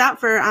and ears out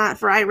for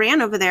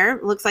Iran over there.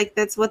 It looks like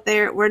that's what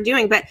we're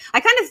doing. But I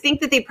kind of think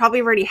that they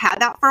probably already had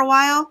that for a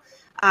while.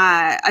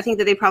 I think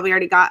that they probably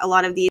already got a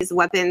lot of these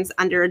weapons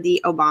under the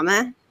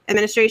Obama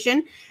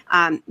administration.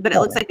 But it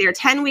looks like they're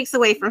 10 weeks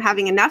away from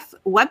having enough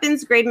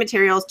weapons-grade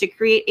materials to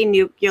create a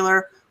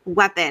nuclear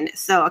weapon.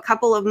 So a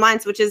couple of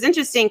months, which is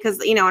interesting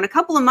because, in a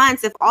couple of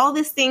months, if all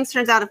these things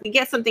turns out, if we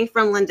get something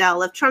from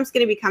Lindell, if Trump's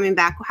going to be coming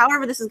back,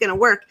 however this is going to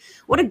work,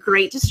 what a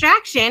great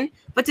distraction.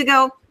 But to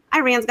go,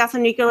 Iran's got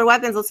some nuclear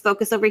weapons. Let's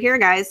focus over here,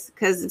 guys,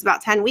 because it's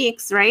about 10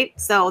 weeks, right?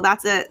 So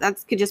that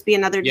could just be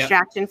another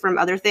distraction from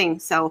other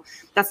things. So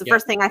that's the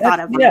first thing I thought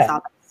of when I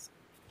saw this.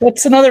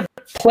 That's another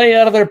play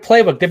out of their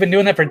playbook. They've been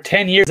doing that for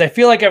 10 years. I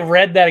feel like I've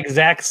read that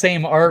exact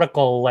same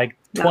article like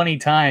 20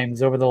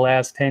 times over the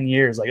last 10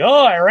 years. Like,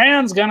 oh,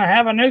 Iran's going to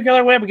have a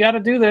nuclear weapon. We got to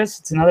do this.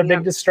 It's another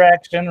big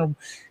distraction.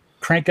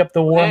 Crank up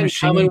the war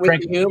machine. Coming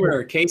with the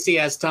humor. Casey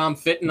has Tom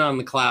Fitton on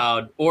the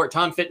cloud, or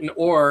Tom Fitton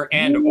or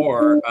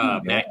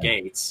Matt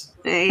Gaetz.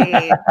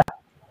 Hey,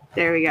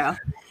 there we go.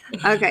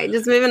 Okay,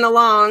 just moving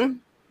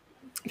along.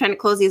 I'm trying to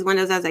close these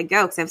windows as I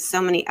go because I have so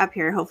many up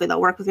here. Hopefully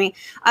they'll work with me.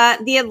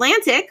 The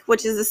Atlantic,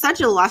 which is such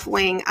a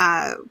left-wing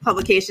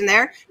publication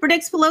there,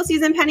 predicts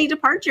Pelosi's impending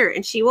departure,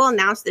 and she will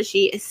announce that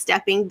she is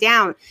stepping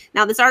down.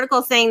 Now, this article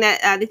is saying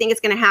that they think it's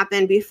going to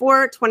happen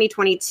before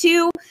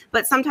 2022,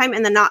 but sometime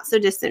in the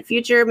not-so-distant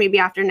future, maybe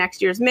after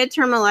next year's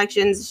midterm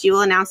elections, she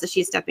will announce that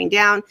she's stepping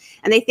down.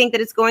 And they think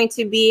that it's going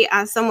to be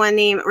someone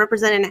named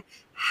Representative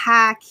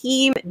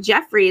Hakeem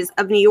Jeffries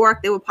of New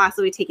York that would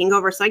possibly be taking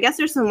over. So I guess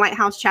there's some White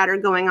House chatter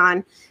going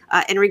on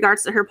in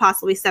regards to her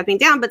possibly stepping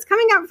down. But it's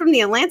coming out from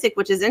the Atlantic,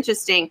 which is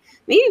interesting.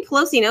 Maybe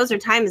Pelosi knows her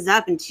time is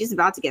up and she's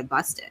about to get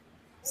busted.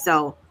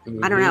 So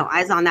I don't know.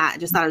 Eyes on that. I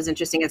just thought it was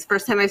interesting. It's the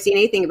first time I've seen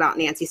anything about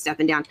Nancy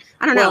stepping down.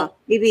 I don't know.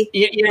 Maybe.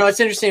 You know, it's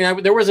interesting.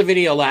 There was a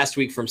video last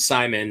week from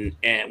Simon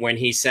when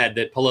he said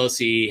that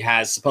Pelosi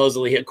has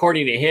supposedly,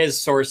 according to his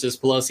sources,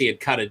 Pelosi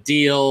had cut a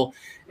deal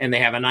and they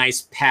have a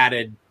nice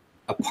padded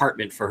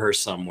apartment for her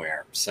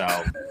somewhere. So,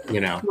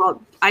 you know.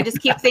 Well, I just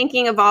keep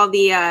thinking of all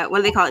the, what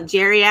do they call it,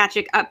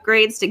 geriatric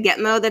upgrades to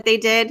Gitmo that they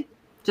did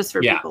just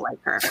for people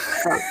like her.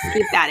 So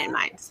keep that in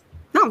mind.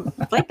 No,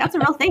 like that's a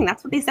real thing.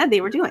 That's what they said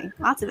they were doing.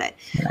 Lots of it.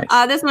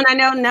 Nice. This one, I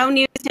know no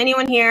news to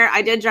anyone here.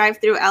 I did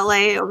drive through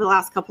LA over the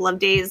last couple of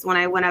days when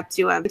I went up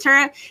to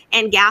Ventura,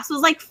 and gas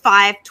was like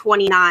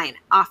 $5.29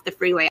 off the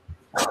freeway.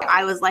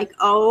 I was like,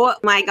 oh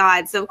my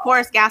God. So of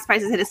course, gas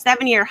prices hit a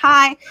 7-year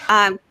high,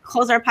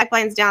 close our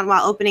pipelines down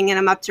while opening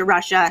them up to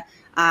Russia.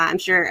 I'm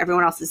sure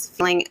everyone else is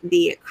feeling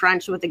the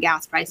crunch with the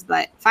gas price,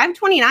 but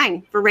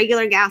 $5.29 for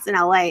regular gas in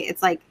LA.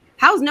 It's like,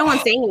 how is no one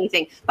saying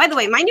anything? By the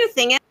way, my new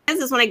thing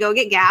is when I go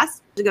get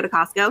gas, to go to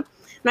Costco,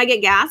 when I get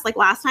gas, like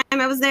last time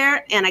I was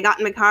there and I got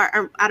in my car,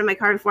 or out of my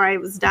car before I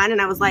was done, and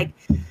I was like,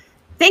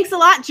 thanks a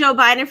lot, Joe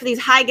Biden, for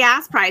these high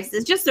gas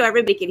prices, just so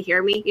everybody can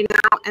hear me, you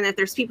know, and if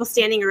there's people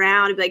standing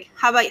around, I'd be like,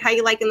 how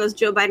you liking those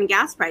Joe Biden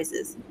gas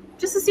prices?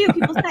 Just to see what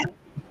people say.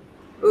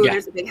 Ooh,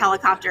 there's a big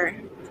helicopter.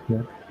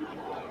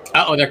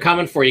 Uh-oh, they're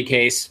coming for you,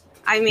 Case.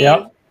 I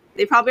mean,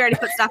 they probably already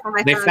put stuff on my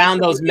phone. They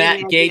found those Matt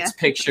Gaetz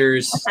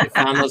pictures. They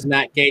found those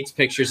Matt Gaetz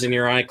pictures in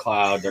your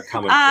iCloud. They're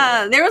coming.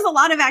 There was a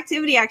lot of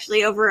activity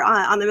actually over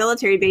on the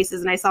military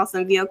bases, and I saw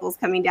some vehicles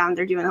coming down.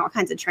 They're doing all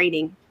kinds of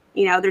trading.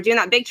 You know, they're doing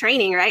that big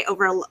training, right,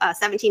 over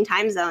 17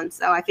 time zones.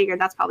 So I figured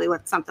that's probably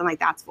what something like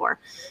that's for.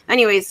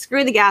 Anyways,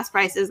 screw the gas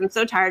prices. I'm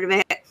so tired of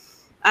it.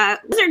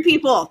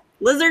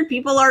 Lizard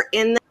people are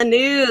in the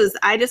news.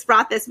 I just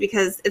brought this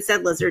because it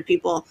said lizard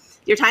people.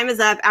 Your time is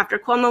up after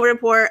Cuomo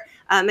report.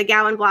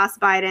 McGowan blasts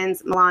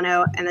Biden's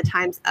Milano and the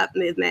Time's Up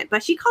movement,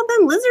 but she called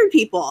them lizard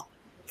people.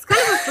 It's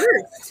kind of a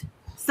first.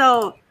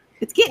 So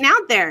it's getting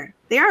out there.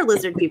 They are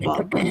lizard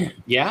people.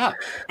 Yeah.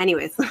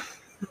 Anyways.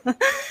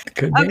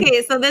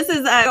 Okay, so this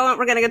is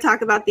we're going to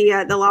talk about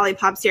the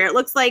lollipops here. It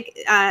looks like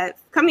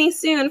coming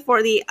soon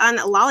for the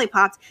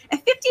unlollipops, a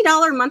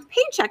 $50 a month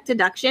paycheck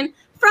deduction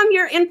from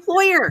your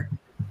employer.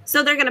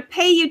 So they're going to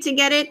pay you to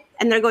get it,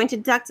 and they're going to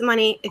deduct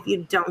money if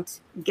you don't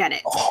get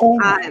it.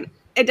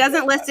 It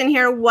doesn't list in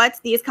here what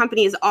these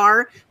companies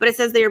are, but it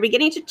says they are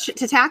beginning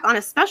to tack on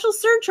a special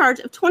surcharge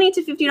of $20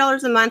 to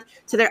 $50 a month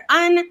to their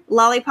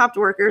unlollipopped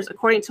workers,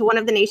 according to one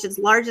of the nation's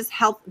largest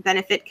health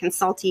benefit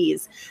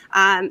consultees.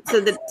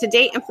 To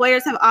date,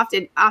 employers have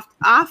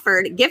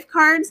offered gift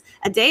cards,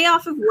 a day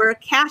off of work,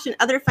 cash, and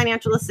other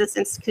financial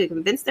assistance to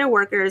convince their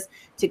workers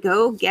to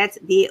go get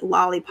the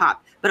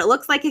lollipop. But it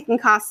looks like it can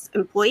cost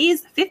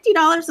employees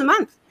 $50 a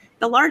month.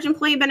 The large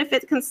employee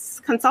benefit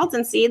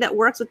consultancy that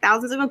works with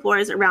thousands of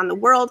employers around the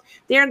world,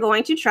 they're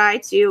going to try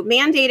to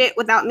mandate it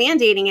without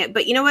mandating it.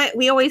 But you know what?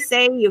 We always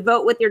say you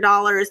vote with your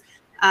dollars,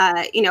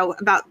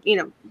 about,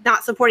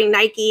 not supporting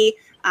Nike,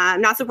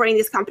 not supporting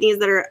these companies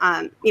that are,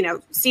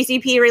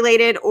 CCP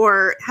related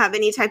or have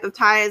any type of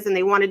ties, and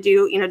they want to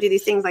do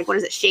these things like, what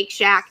is it, Shake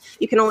Shack?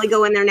 You can only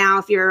go in there now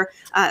if you're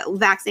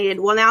vaccinated.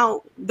 Well,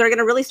 now they're going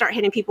to really start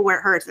hitting people where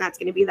it hurts, and that's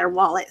going to be their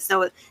wallet.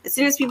 So as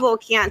soon as people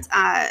can't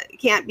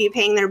be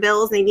paying their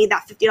bills, they need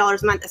that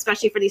 $50 a month,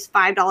 especially for these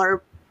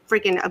 $5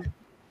 freaking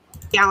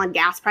gallon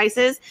gas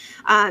prices.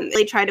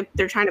 They're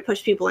trying to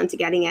push people into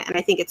getting it. And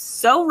I think it's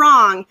so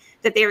wrong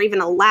that they're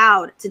even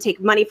allowed to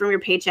take money from your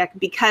paycheck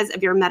because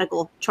of your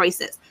medical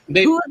choices.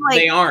 They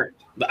aren't.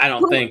 I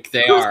don't think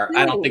they are.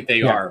 I don't think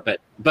they are.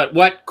 But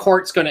what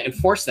court's going to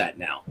enforce that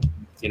now?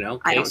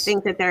 I don't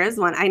think that there is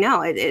one. I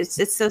know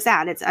it's so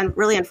sad. It's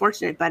really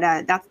unfortunate,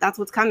 but that's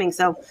what's coming.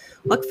 So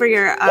look for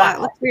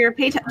your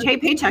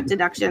paycheck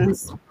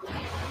deductions.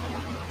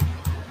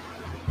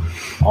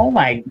 Oh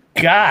my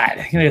God.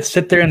 You're going to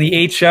sit there in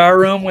the HR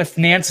room with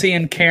Nancy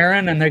and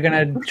Karen, and they're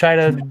going to try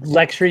to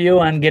lecture you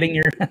on getting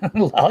your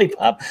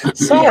lollipop.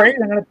 Sorry.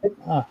 They're going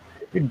to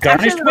put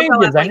garnished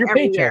wages on your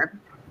paycheck. Year.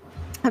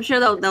 I'm sure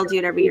they'll do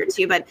it every year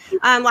too. But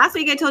last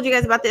week I told you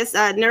guys about this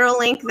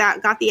Neuralink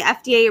that got the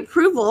FDA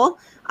approval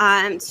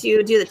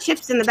to do the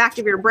chips in the back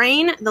of your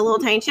brain, the little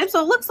tiny chips. So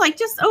it looks like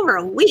just over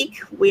a week,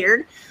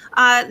 weird,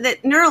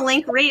 that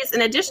Neuralink raised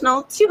an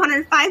additional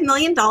 $205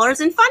 million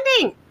in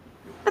funding.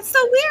 That's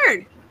so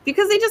weird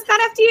because they just got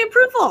FDA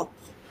approval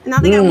and now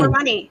they got more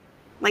money.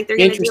 Like they're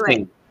going to do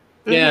it.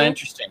 Yeah,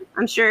 interesting.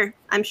 I'm sure.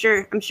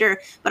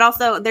 But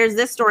also there's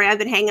this story. I've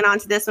been hanging on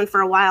to this one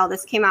for a while.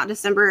 This came out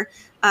December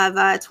of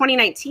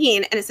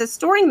 2019. And it says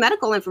storing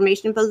medical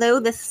information below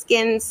the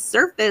skin's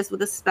surface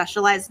with a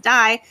specialized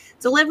dye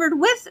delivered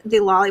with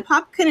the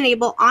lollipop could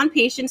enable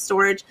on-patient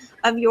storage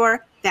of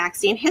your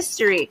vaccine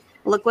history.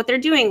 Look what they're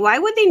doing. Why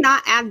would they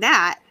not add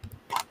that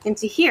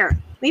into here?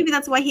 Maybe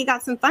that's why he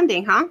got some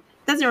funding, huh?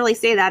 doesn't really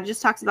say that. It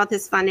just talks about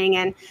this funding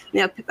and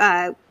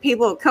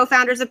people,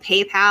 co-founders of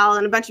PayPal,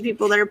 and a bunch of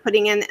people that are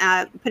putting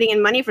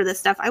in money for this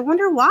stuff. I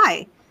wonder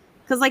why.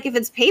 Because like if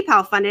it's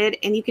PayPal funded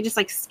and you could just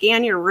like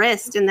scan your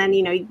wrist and then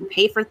you can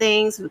pay for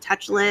things with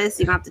touchless,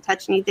 you don't have to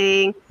touch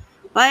anything.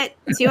 But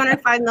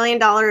 $205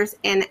 million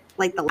in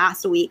like the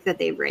last week that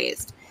they've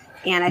raised.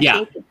 And I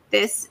think that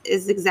this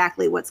is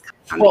exactly what's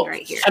coming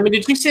right here. I mean,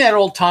 did you see that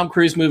old Tom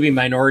Cruise movie,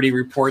 Minority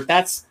Report?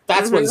 That's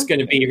what it's going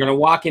to be. You're going to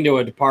walk into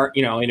a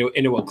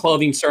into a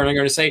clothing store, and they're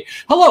going to say,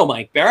 "Hello,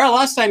 Mike Barra.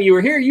 Last time you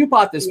were here, you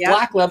bought this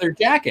black leather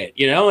jacket,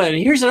 and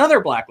here's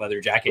another black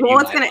leather jacket."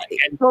 What's going to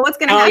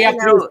happen? You have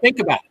to think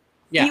about it.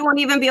 Yeah. You won't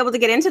even be able to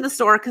get into the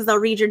store because they'll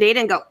read your data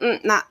and go,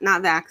 not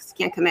vax,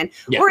 can't come in.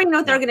 Yeah. Or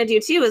what they're going to do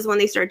too is when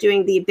they start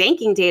doing the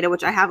banking data,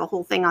 which I have a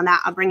whole thing on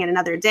that, I'll bring it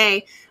another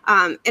day,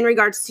 in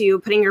regards to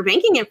putting your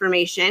banking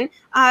information.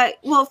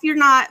 Well, if you're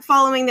not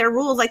following their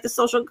rules, like the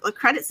social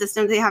credit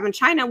system they have in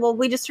China, well,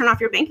 we just turn off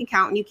your bank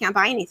account and you can't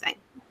buy anything.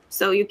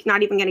 So you're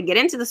not even going to get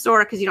into the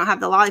store because you don't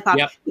have the lollipop.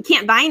 Yep. You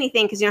can't buy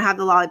anything because you don't have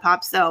the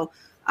lollipop. So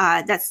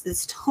that's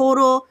this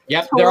total.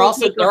 Yep. They're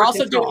also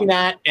doing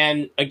that.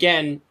 And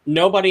again,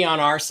 nobody on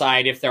our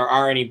side, if there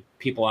are any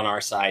people on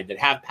our side that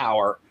have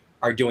power,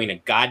 are doing a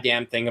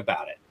goddamn thing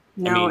about it.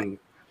 No. I mean,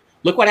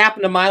 look what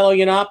happened to Milo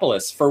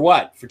Yiannopoulos. For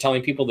what? For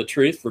telling people the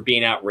truth, for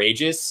being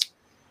outrageous,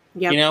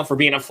 for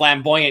being a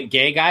flamboyant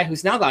gay guy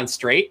who's now gone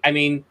straight. I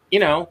mean,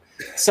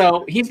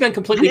 so he's been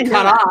completely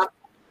cut off.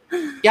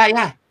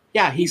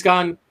 Yeah. He's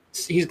gone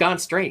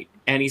straight,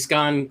 and he's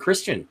gone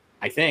Christian,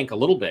 I think, a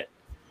little bit.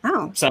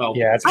 Oh, so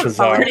it's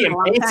bizarre. Pretty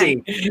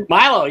amazing.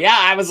 Milo,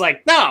 I was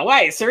like, no,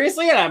 wait,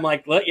 seriously? And I'm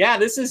like,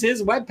 this is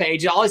his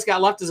webpage. All he's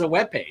got left is a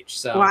webpage.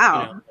 So,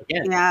 wow.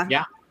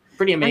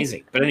 Pretty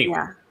amazing. But anyway.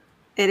 Yeah,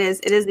 it is.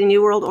 It is the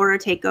New World Order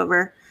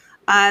takeover.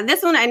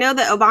 This one, I know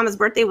that Obama's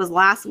birthday was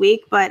last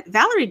week, but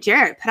Valerie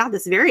Jarrett put out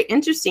this very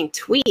interesting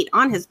tweet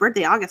on his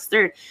birthday, August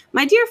 3rd.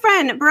 My dear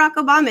friend, Barack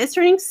Obama is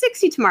turning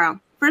 60 tomorrow.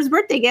 For his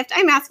birthday gift,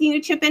 I'm asking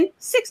you to chip in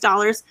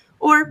 $6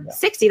 or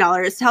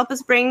 $60 to help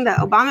us bring the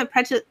Obama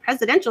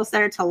Presidential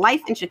Center to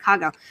life in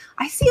Chicago.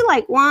 I see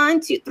like 1,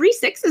 2, 3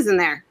 sixes in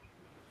there.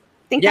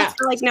 Think that's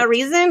for like no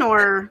reason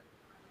or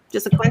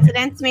just a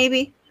coincidence,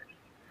 maybe?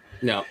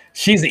 No.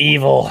 She's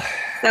evil.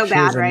 So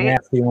bad, right?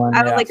 Nasty one,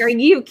 I was like, are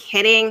you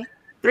kidding?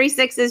 3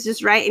 sixes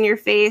just right in your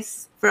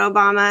face for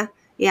Obama.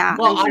 Yeah.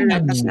 Well,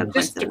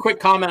 just a quick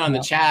comment on the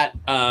chat.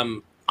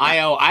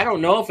 I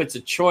don't know if it's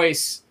a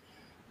choice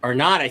or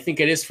not. I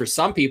think it is for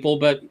some people,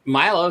 but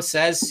Milo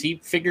says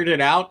he figured it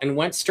out and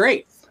went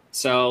straight.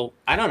 So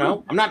I don't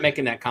know. I'm not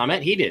making that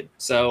comment. He did.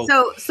 So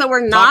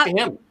we're not.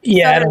 Him.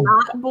 Yeah, so they're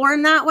not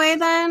born that way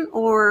then,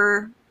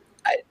 or.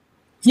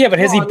 Yeah, but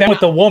has he been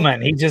with the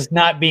woman? He's just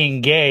not being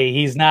gay.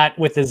 He's not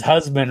with his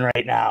husband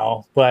right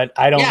now. But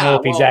I don't know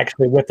if he's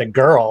actually with a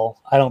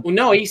girl. I don't. Well,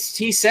 no, he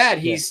said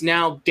he's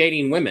now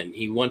dating women.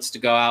 He wants to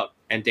go out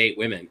and date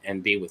women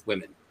and be with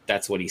women.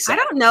 That's what he said. I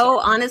don't know,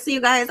 honestly,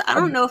 you guys. I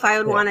don't know if I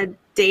would want to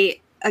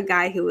date a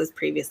guy who was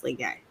previously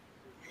gay.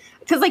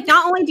 Because, like,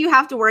 not only do you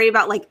have to worry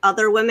about, like,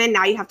 other women,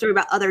 now you have to worry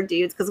about other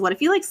dudes. Because what if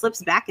he, like,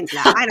 slips back into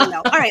that? I don't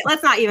know. All right,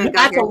 let's not even go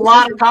That's here. A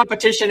lot of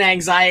competition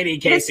anxiety,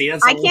 Casey.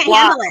 That's I can't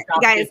handle it,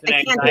 guys.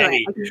 I can't do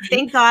it. Okay,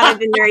 thank God I've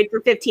been married for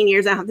 15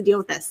 years. I don't have to deal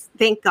with this.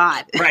 Thank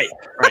God. Right.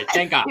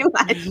 Thank God.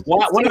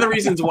 One of the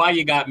reasons why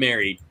you got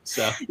married.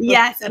 So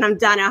yes, and I'm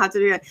done. I don't have to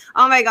do it.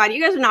 Oh my God, you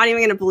guys are not even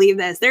going to believe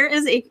this. There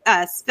is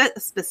a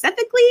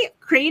specifically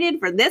created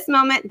for this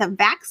moment. The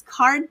Vax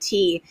Card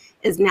T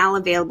is now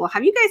available.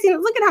 Have you guys seen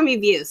it? Look at how many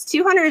views.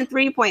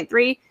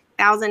 203.3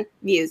 thousand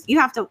views. You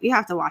have to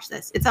watch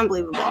this. It's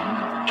unbelievable.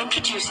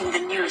 Introducing the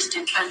newest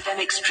in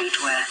pandemic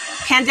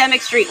streetwear. Pandemic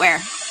streetwear.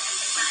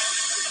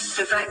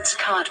 The Vax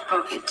Card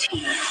Pocket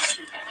T.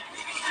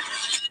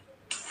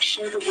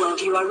 Show the world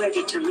you are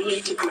ready to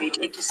reintegrate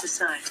into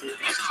society.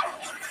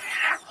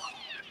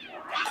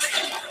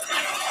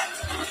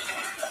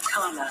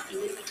 Karma,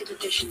 limited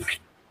edition.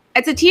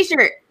 It's a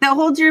t-shirt that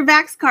holds your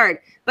Vax card,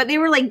 but they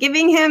were like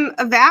giving him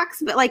a Vax,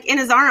 but like in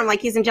his arm,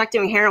 like he's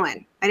injecting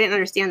heroin. I didn't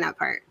understand that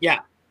part. Yeah.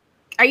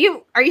 Are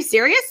you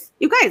serious?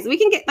 You guys, we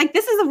can get, like,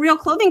 this is a real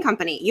clothing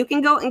company. You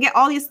can go and get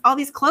all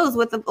these clothes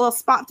with a little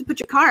spot to put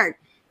your card.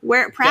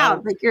 Wear it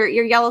proud, like your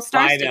yellow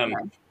star buy sticker.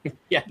 them.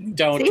 Yeah,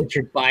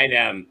 don't buy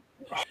them.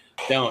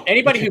 Don't.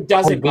 Anybody who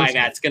doesn't buy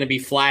that's going to be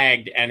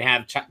flagged and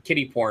have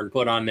kitty porn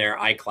put on their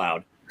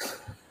iCloud.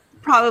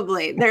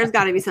 Probably. There's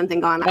got to be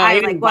something going on. Well,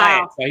 he didn't buy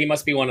it, so he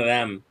must be one of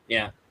them.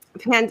 Yeah.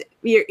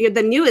 You're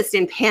the newest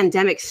in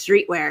pandemic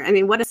streetwear. I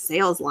mean, what a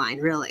sales line,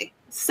 really.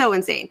 So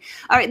insane.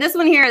 All right, this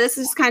one here, this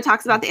just kind of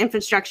talks about the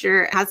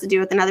infrastructure. It has to do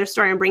with another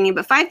story I'm bringing,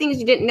 but 5 things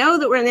you didn't know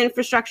that were in the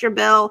infrastructure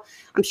bill.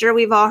 I'm sure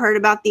we've all heard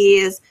about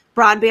these.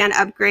 Broadband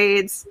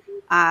upgrades,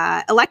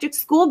 electric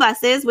school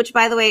buses, which,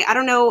 by the way, I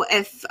don't know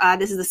if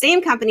this is the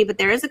same company, but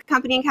there is a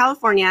company in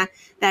California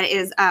that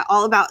is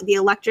all about the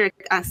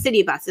electric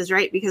city buses,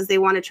 right? Because they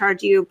want to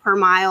charge you per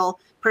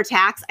mile per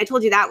tax. I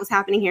told you that was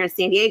happening here in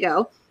San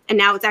Diego, and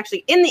now it's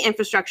actually in the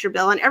infrastructure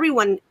bill, and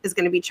everyone is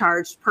going to be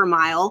charged per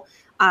mile.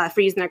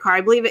 for using their car.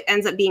 I believe it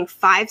ends up being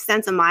 5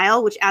 cents a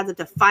mile, which adds up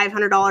to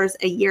 $500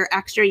 a year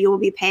extra you will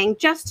be paying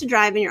just to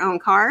drive in your own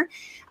car.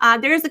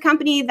 There is a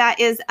company that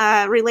is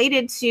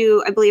related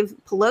to, I believe,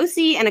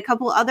 Pelosi and a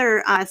couple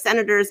other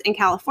senators in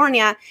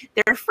California.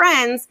 Their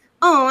friends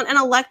own an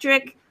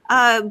electric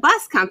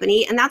bus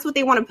company, and that's what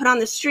they want to put on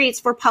the streets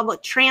for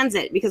public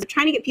transit, because they're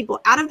trying to get people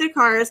out of their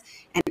cars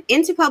and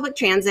into public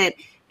transit.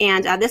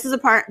 And this is a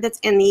part that's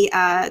in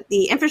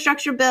the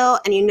infrastructure bill,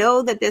 and you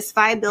know that this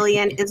 $5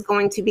 billion is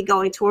going to be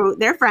going to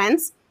their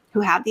friends who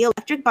have the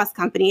electric bus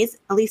companies,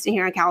 at least in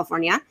here in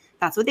California.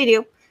 That's what they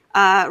do.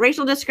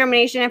 Racial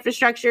discrimination,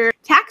 infrastructure,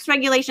 tax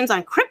regulations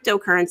on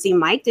cryptocurrency.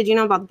 Mike, did you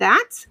know about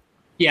that?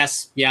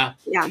 Yes. Yeah.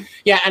 Yeah.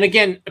 Yeah. And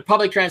again,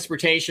 public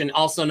transportation,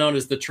 also known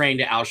as the train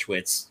to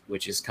Auschwitz,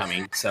 which is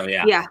coming. So,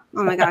 yeah. Yeah.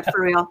 Oh, my God,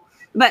 for real.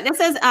 But this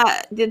says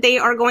that they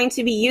are going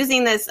to be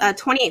using this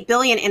 $28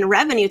 billion in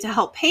revenue to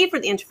help pay for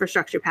the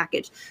infrastructure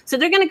package. So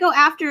they're going to go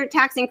after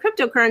taxing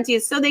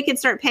cryptocurrencies so they can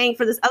start paying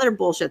for this other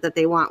bullshit that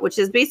they want, which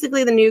is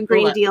basically the new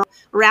Green Deal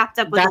wrapped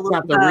up with a little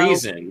That's not the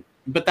reason.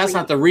 But that's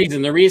not the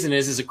reason. The reason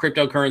is that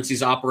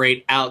cryptocurrencies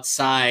operate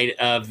outside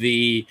of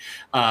the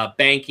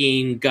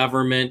banking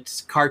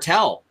government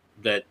cartel,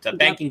 the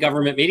banking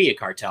government media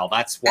cartel.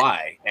 That's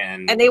why.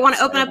 And they want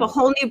to open up a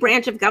whole new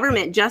branch of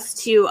government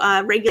just to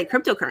regulate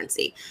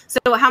cryptocurrency.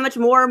 So how much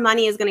more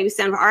money is going to be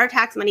spent for our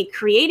tax money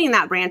creating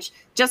that branch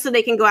just so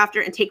they can go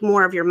after and take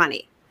more of your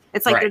money?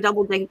 It's like they're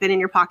double dipping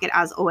in your pocket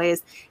as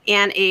always.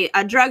 And a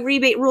drug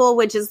rebate rule,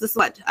 which is this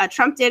what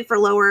Trump did for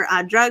lower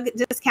drug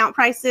discount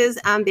prices.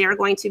 They are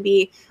going to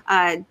be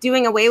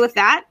doing away with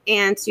that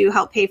and to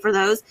help pay for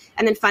those.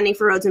 And then funding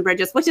for roads and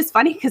bridges, which is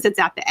funny because it's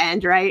at the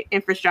end, right?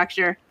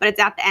 Infrastructure, but it's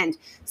at the end.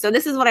 So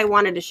this is what I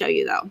wanted to show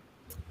you though.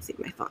 Let's see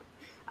my phone.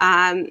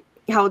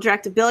 How will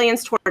direct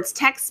billions towards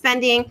tech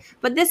spending.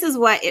 But this is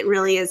what it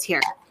really is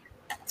here.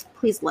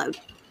 Please load.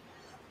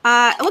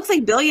 It looks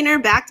like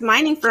billionaire-backed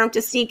mining firm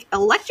to seek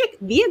electric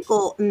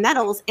vehicle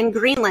metals in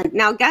Greenland.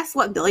 Now, guess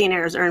what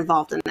billionaires are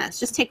involved in this?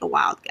 Just take a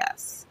wild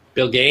guess.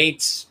 Bill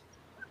Gates,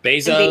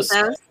 Bezos.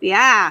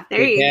 Yeah,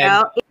 there you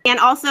go. And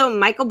also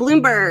Michael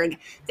Bloomberg.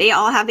 They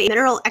all have a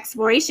mineral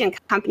exploration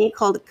company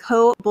called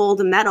Kobold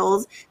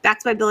Metals,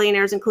 backed by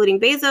billionaires including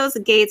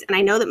Bezos, Gates, and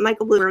I know that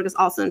Michael Bloomberg is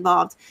also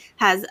involved,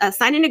 has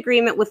signed an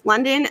agreement with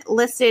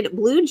London-listed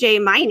Blue Jay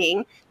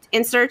Mining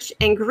in search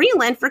in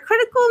Greenland for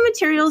critical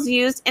materials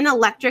used in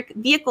electric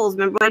vehicles.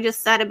 Remember what I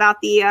just said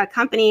about the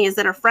companies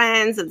that are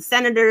friends of the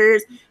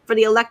senators for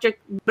the electric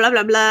blah,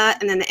 blah, blah,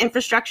 and then the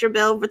infrastructure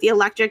bill with the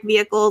electric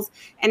vehicles.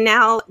 And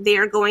now they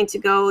are going to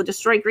go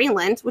destroy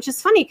Greenland, which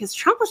is funny because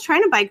Trump was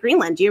trying to buy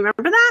Greenland. Do you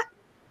remember that?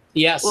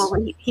 Yes. Well,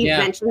 when he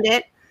mentioned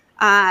it.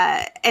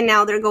 And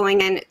now they're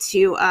going in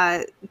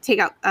to take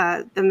out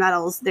the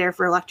metals there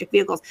for electric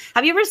vehicles.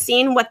 Have you ever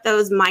seen what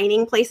those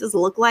mining places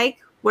look like?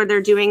 Where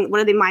they're doing, what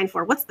do they mine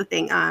for? What's the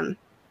thing?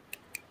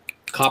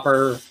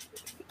 Copper.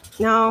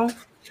 No.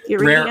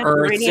 Rare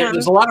earths.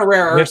 There's a lot of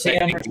rare earths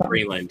in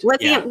Greenland.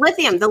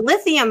 Lithium. The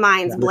lithium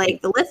mines,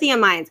 Blake. The lithium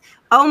mines.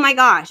 Oh my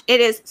gosh,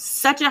 it is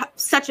such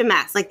a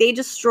mess. Like they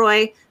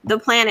destroy the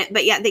planet,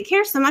 but yet they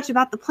care so much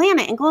about the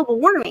planet and global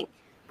warming.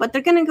 But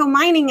they're going to go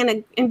mining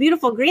in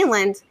beautiful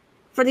Greenland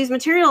for these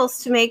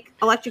materials to make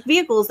electric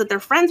vehicles that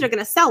their friends are going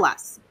to sell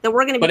us. That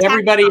we're going to be. But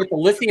everybody at the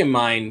lithium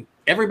mine.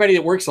 Everybody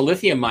that works at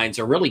lithium mines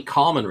are really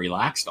calm and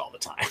relaxed all the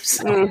time.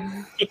 So.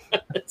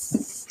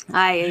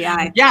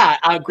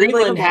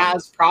 Greenland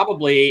has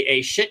probably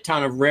a shit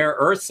ton of rare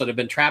earths that have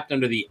been trapped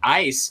under the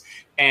ice.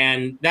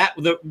 And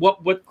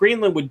what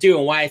Greenland would do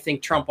and why I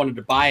think Trump wanted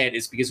to buy it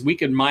is because we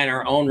could mine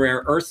our own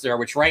rare earths there,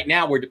 which right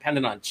now we're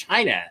dependent on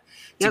China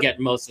to get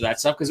most of that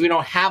stuff because we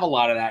don't have a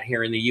lot of that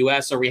here in the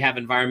U.S. or we have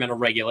environmental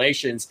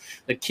regulations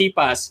that keep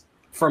us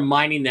from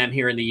mining them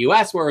here in the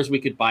U.S., whereas we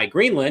could buy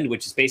Greenland,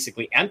 which is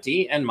basically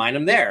empty, and mine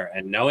them there,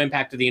 and no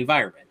impact to the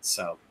environment.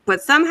 So,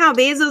 but somehow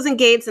Bezos and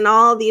Gates and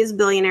all these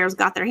billionaires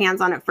got their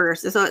hands on it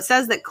first. So it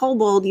says that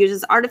Kobold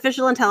uses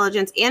artificial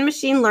intelligence and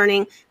machine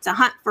learning to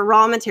hunt for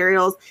raw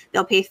materials.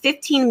 They'll pay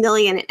 $15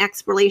 million in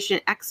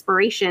exploration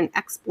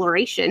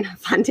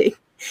funding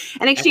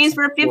in exchange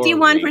for a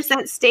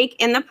 51% stake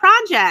in the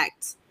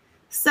project.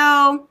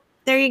 So.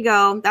 There you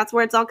go. That's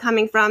where it's all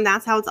coming from.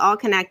 That's how it's all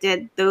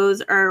connected.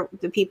 Those are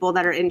the people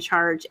that are in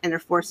charge, and they're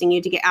forcing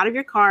you to get out of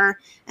your car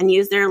and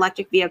use their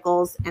electric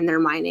vehicles, and they're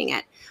mining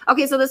it.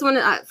 Okay, so this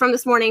one from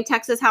this morning,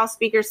 Texas House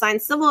Speaker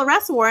signed civil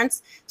arrest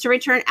warrants to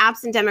return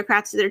absent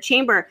Democrats to their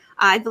chamber.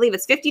 I believe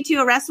it's 52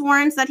 arrest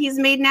warrants that he's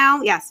made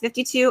now. Yes,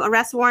 52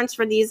 arrest warrants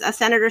for these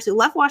senators who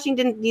left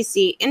Washington,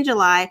 D.C. in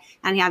July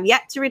and have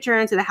yet to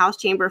return to the House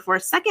chamber for a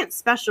second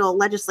special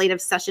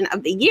legislative session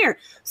of the year.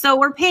 So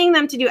we're paying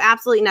them to do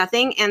absolutely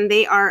nothing, and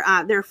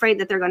they're afraid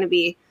that they're going to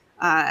be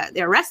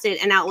they're arrested,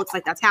 and now it looks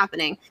like that's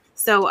happening.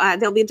 So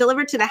they'll be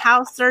delivered to the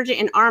House Sergeant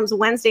in Arms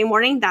Wednesday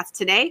morning. That's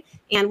today,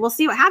 and we'll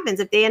see what happens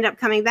if they end up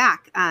coming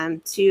back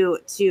to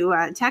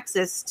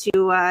Texas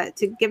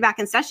to get back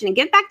in session and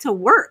get back to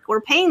work.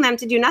 We're paying them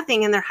to do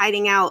nothing, and they're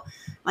hiding out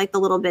like the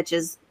little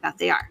bitches that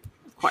they are.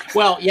 course.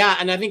 Well, yeah,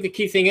 and I think the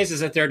key thing is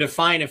that they're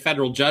defying a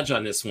federal judge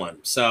on this one.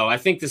 So I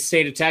think the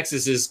state of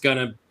Texas is going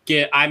to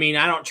get. I mean,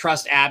 I don't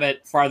trust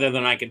Abbott farther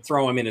than I could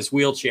throw him in his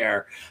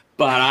wheelchair,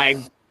 but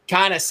I'm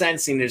kind of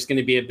sensing there's going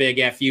to be a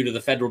big FU to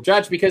the federal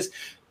judge because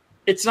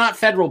it's not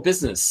federal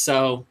business.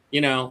 So,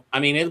 I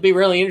mean, it'll be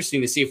really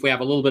interesting to see if we have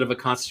a little bit of a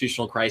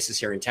constitutional crisis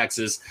here in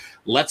Texas.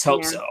 Let's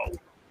hope so.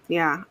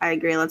 Yeah, I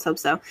agree. Let's hope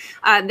so.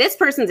 This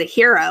person's a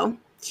hero.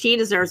 She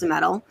deserves a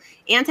medal.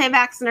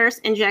 Anti-vax nurse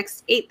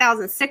injects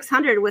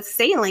 8,600 with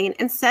saline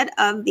instead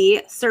of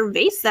the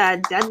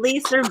Cerveza, deadly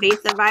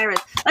Cerveza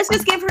virus. Let's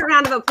just give her a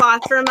round of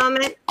applause for a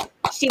moment.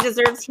 She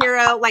deserves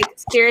hero. Like,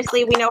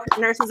 seriously, we know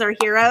nurses are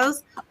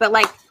heroes, but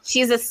like,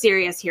 she's a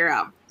serious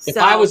hero. If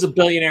I was a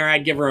billionaire,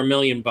 I'd give her $1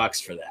 million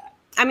for that.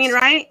 I mean,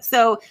 right?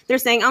 So they're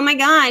saying, oh my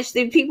gosh,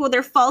 the people with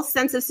their false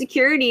sense of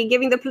security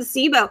giving the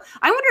placebo.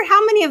 I wonder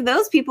how many of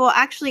those people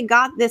actually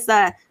got this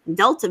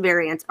Delta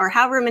variant, or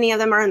however many of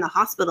them are in the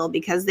hospital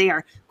because they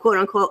are quote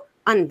unquote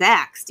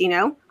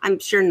unvaxxed, I'm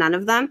sure none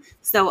of them.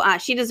 So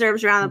she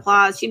deserves a round of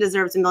applause. She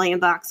deserves $1 million.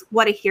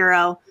 What a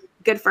hero.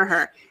 Good for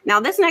her.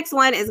 Now, this next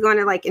one is going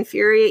to like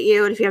infuriate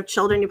you. And if you have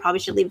children, you probably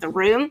should leave the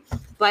room.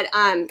 But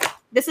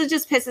this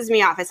just pisses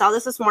me off. I saw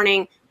this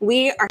morning.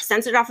 We are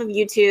censored off of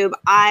YouTube.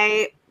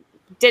 I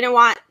didn't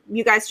want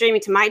you guys streaming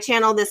to my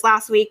channel this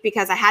last week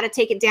because I had to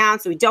take it down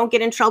so we don't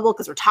get in trouble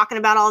because we're talking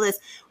about all this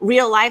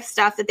real life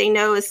stuff that they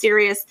know is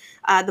serious,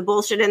 the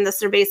bullshit in the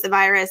Cerveza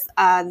virus,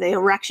 the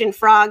erection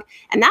frog,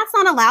 and that's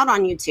not allowed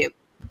on YouTube.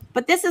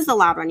 But this is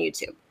allowed on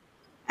YouTube.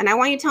 And I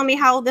want you to tell me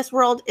how this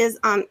world is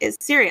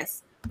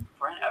serious.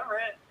 Brent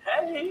Everett,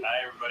 hey.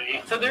 Hi,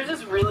 everybody. So there's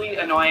this really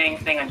annoying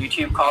thing on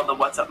YouTube called the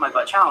What's Up My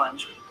Butt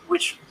Challenge,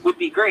 which would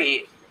be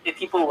great if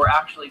people were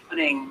actually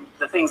putting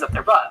the things up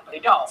their butt, but they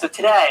don't. So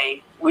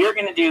today, we're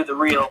going to do the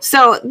real.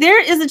 So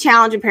there is a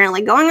challenge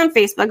apparently going on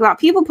Facebook about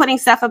people putting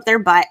stuff up their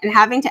butt and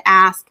having to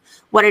ask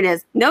what it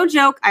is. No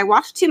joke. I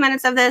watched 2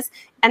 minutes of this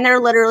and they're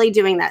literally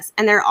doing this.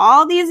 And there are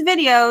all these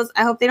videos.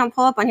 I hope they don't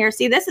pull up on here.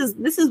 See, this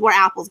is where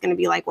Apple's going to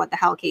be like, what the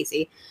hell,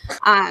 Casey?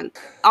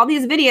 All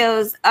these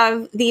videos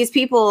of these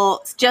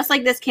people, just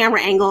like this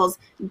camera angles,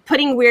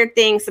 putting weird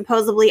things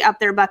supposedly up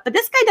their butt. But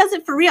this guy does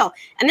it for real.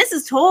 And this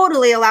is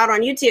totally allowed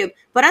on YouTube.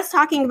 But us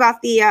talking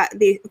about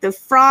the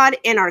fraud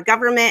in our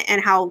government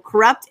and how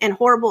corrupt and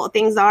horrible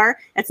things are,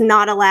 it's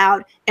not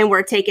allowed and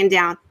we're taken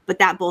down. But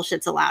that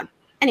bullshit's allowed.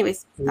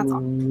 Anyways, that's all.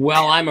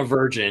 Well, I'm a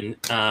virgin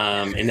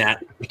in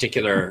that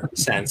particular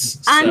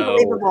sense.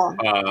 Unbelievable.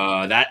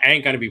 So that I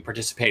ain't going to be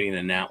participating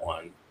in that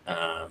one.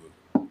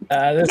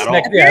 This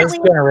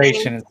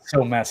generation is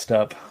so messed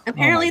up.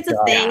 Apparently it's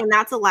a thing and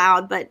that's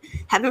allowed, but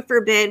heaven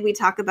forbid we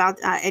talk about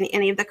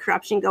any of the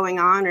corruption going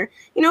on or,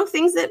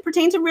 things that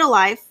pertain to real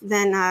life,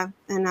 then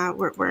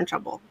we're in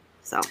trouble.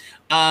 So.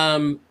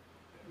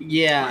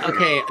 Yeah.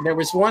 Okay. There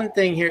was one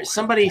thing here.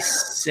 Somebody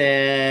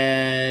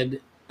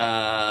said...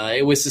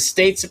 it was the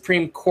state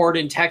Supreme Court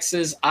in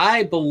Texas.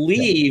 I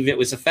believe it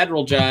was a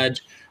federal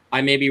judge.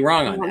 I may be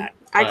wrong on that.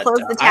 I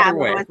closed the tab.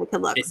 Way, I could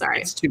look.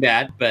 Sorry. It's too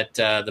bad. But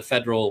the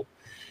federal,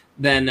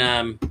 then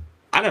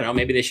I don't know.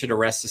 Maybe they should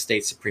arrest the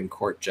state Supreme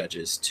Court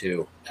judges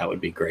too. That would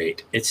be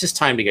great. It's just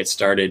time to get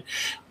started.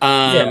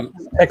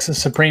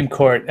 Texas Supreme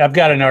Court. I've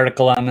got an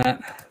article on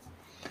that.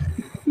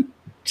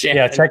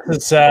 Yeah,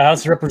 Texas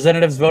House of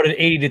Representatives voted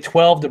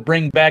 80-12 to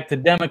bring back the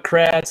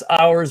Democrats.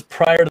 Hours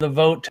prior to the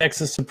vote,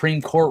 Texas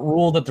Supreme Court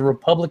ruled that the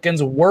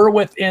Republicans were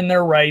within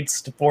their rights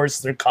to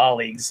force their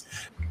colleagues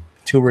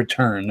to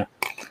return.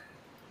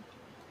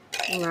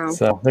 Wow.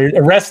 So they're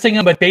arresting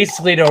them, but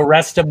basically to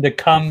arrest them to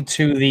come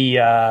to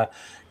the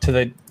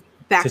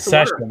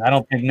session. I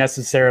don't think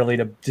necessarily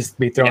to just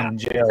be thrown in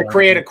jail. To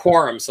create a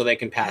quorum so they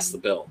can pass the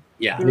bill.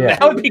 Yeah,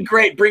 that would be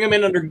great. Bring them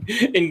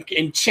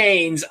in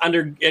chains at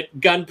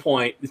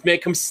gunpoint.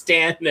 Make them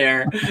stand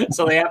there.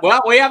 So we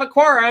have a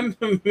quorum,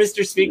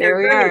 Mr. Speaker. There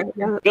we are.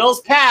 Yeah.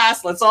 Bill's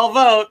passed. Let's all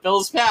vote.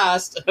 Bill's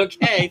passed.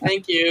 Okay,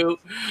 thank you.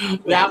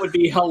 That would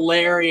be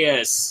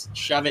hilarious.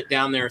 Shove it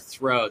down their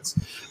throats.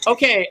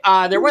 Okay,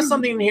 there was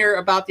something here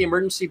about the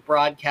emergency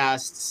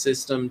broadcast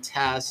system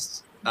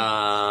test.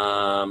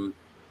 And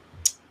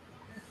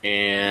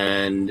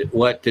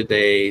what did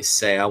they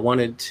say? I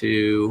wanted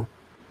to...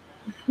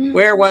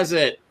 Where was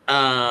it?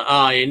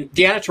 In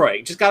Deanna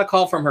Troy. Just got a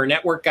call from her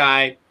network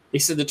guy. He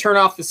said to turn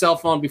off the cell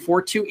phone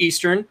before 2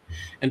 Eastern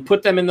and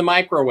put them in the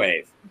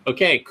microwave.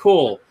 Okay,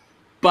 cool.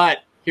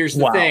 But here's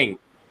the thing.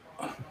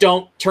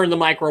 Don't turn the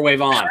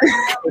microwave on.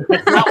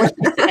 That's not what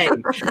she's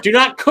saying. Do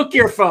not cook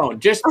your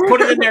phone. Just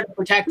put it in there to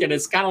protect it.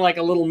 It's kind of like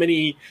a little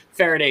mini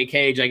Faraday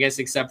cage, I guess,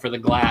 except for the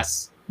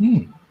glass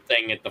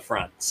thing at the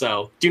front.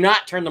 So do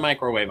not turn the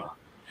microwave on.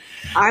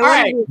 All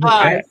right.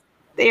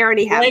 They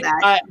already have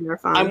that in their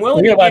phone. I'm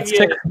willing to give about you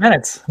 6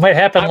 minutes. Might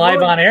happen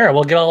live on air.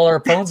 We'll get all our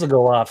phones will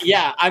go off.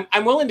 Yeah,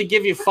 I'm willing to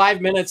give you 5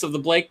 minutes of the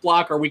Blake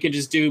block, or we could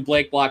just do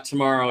Blake block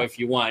tomorrow if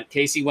you want.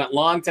 Casey went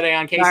long today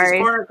on Casey's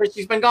Corner because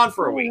she's been gone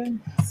for a week.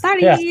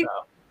 Sorry. Yeah,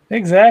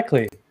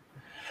 exactly.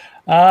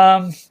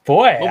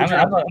 Boy, What would you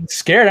I'm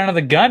scared under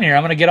the gun here.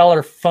 I'm going to get all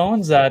our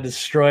phones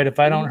destroyed if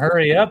I don't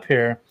hurry up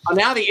here.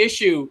 Now the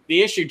issue,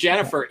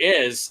 Jennifer,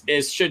 is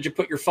should you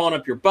put your phone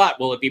up your butt?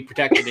 Will it be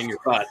protected in your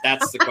butt?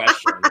 That's the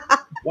question.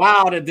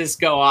 Wow, did this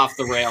go off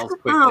the rails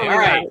quickly? Oh, All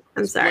right,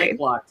 I'm sorry.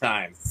 Block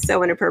time.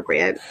 So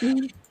inappropriate.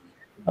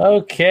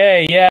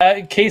 Okay, yeah,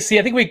 Casey,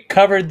 I think we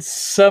covered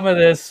some of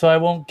this, so I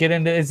won't get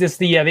into. Is this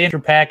the intro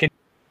package,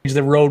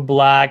 the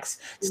roadblocks?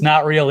 It's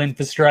not real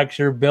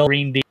infrastructure. Bill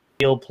Green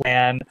Deal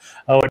plan.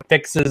 Oh, it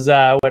fixes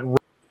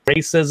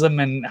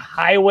racism and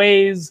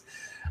highways.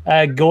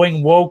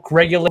 Going woke,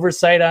 regular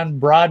oversight on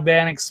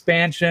broadband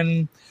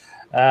expansion.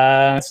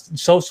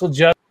 Social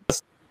justice.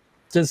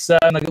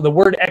 The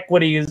word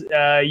equity is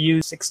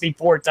used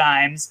 64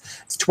 times.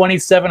 It's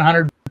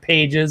 2,700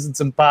 pages.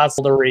 It's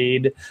impossible to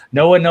read.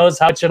 No one knows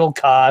how much it'll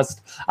cost.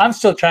 I'm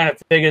still trying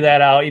to figure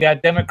that out. You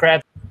got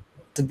Democrats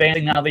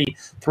advancing on the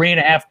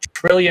 $3.5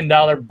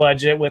 trillion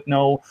budget with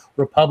no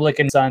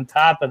Republicans on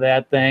top of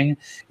that thing.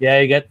 Yeah,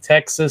 you got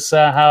Texas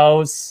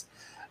House.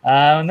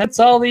 And that's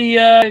all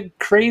the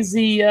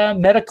crazy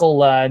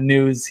medical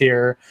news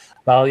here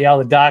about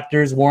the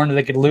doctors warned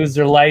they could lose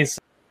their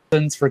license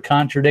for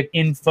contradict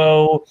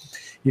info.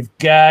 You've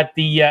got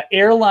the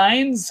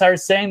airlines are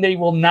saying they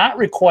will not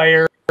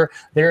require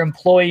their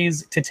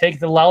employees to take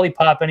the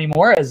lollipop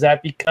anymore. Is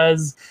that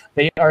because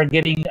they are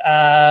getting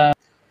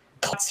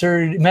cuts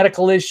or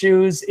medical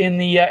issues in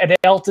the at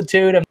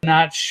altitude? I'm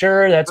not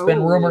sure. That's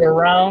been rumored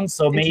around,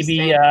 so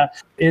maybe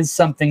is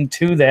something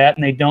to that,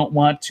 and they don't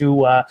want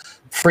to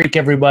freak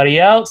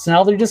everybody out. So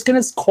now they're just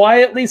going to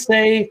quietly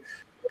say,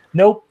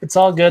 nope, it's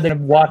all good. They're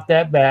going to walk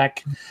that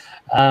back.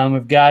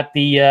 We've got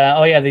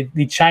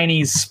the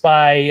Chinese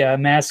spy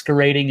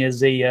masquerading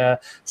as a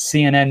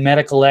CNN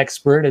medical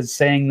expert is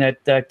saying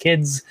that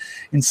kids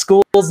in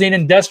schools need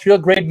industrial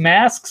grade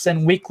masks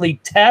and weekly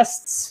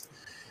tests.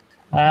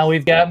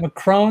 We've got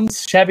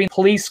Macron's having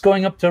police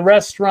going up to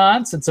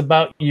restaurants. It's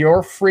about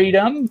your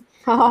freedom.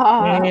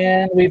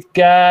 And we've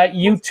got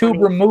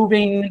YouTube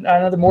removing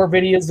more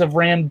videos of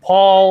Rand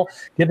Paul,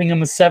 giving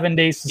him a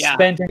 7-day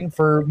suspension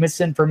for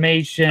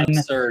misinformation.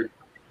 Absurd.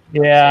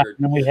 Yeah, Absurd.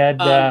 And then we had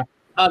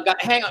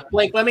hang on,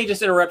 Blake. Let me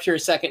just interrupt here a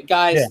second,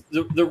 guys.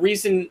 Yeah. The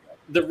reason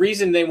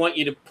they want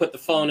you to put the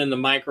phone in the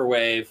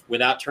microwave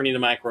without turning the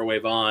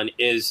microwave on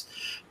is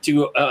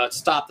to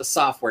stop the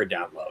software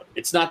download.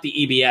 It's not the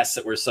EBS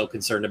that we're so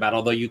concerned about,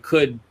 although you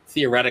could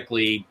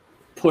theoretically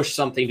push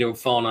something to a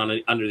phone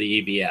under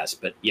the EBS.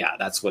 But yeah,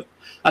 that's what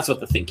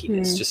the thinking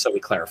is. Just so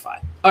we clarify.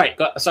 All right,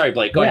 sorry,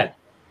 Blake. Go ahead.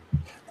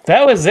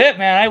 That was it,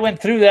 man. I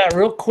went through that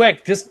real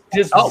quick. Just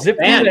zip through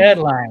the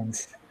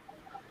headlines.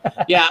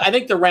 Yeah, I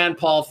think the Rand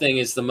Paul thing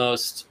is the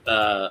most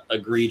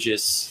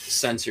egregious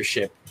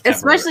censorship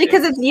Especially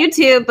because it's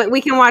YouTube, but we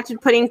can watch it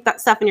putting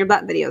stuff in your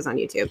butt videos on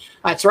YouTube.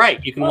 That's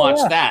right. You can watch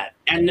that.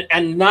 And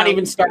not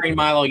even starring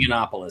Milo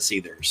Yiannopoulos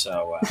either.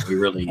 So we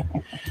really,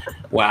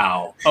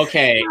 wow.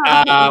 Okay.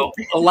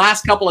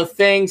 Last couple of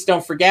things.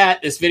 Don't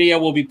forget, this video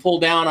will be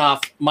pulled down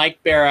off Mike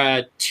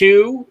Bara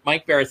 2.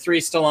 Mike Bara 3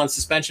 is still on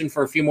suspension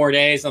for a few more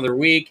days, another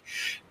week.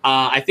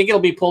 I think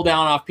it'll be pulled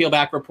down off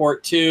Peelback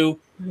Report 2.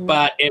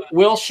 But it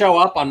will show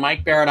up on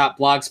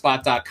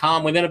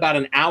mikebara.blogspot.com within about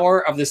an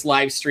hour of this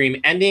live stream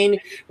ending,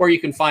 where you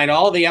can find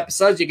all of the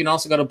episodes. You can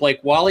also go to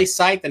Blake Wally's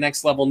site,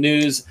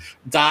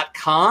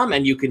 thenextlevelnews.com,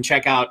 and you can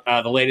check out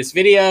the latest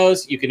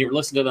videos. You can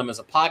listen to them as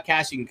a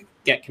podcast. You can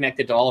get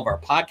connected to all of our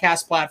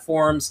podcast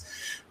platforms.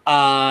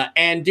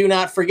 And do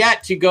not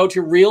forget to go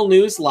to Real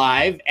News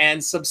Live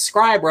and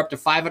subscribe. We're up to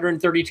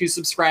 532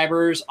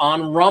 subscribers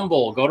on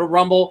Rumble. Go to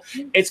Rumble.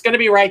 It's going to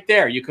be right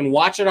there. You can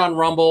watch it on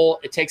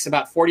Rumble. It takes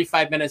about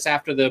 45 minutes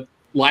after the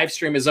live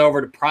stream is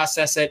over to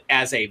process it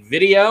as a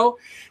video.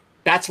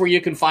 That's where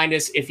you can find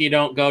us if you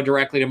don't go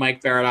directly to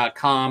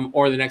mikebara.com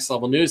or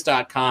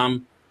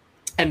thenextlevelnews.com.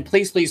 And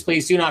please, please,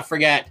 please do not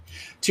forget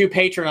to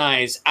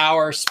patronize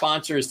our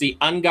sponsors, the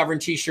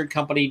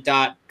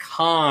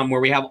ungovernedtshirtcompany.com, where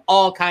we have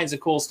all kinds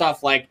of cool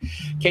stuff like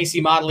Casey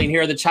modeling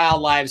here, the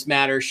Child Lives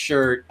Matter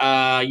shirt.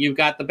 You've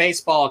got the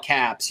baseball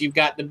caps. You've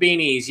got the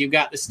beanies. You've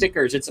got the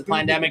stickers. It's a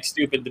pandemic,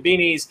 stupid. The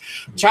beanies,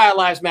 Child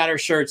Lives Matter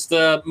shirts,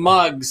 the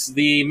mugs,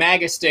 the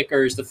MAGA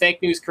stickers, the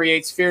Fake News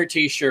Creates Fear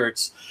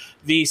t-shirts,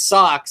 the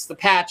socks, the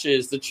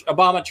patches, the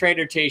Obama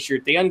Trader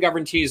t-shirt, the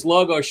Ungoverned Tees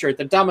logo shirt,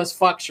 the Dumbest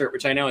Fuck shirt,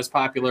 which I know is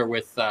popular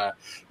with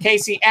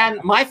Casey,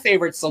 and my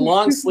favorite's the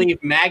long sleeve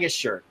MAGA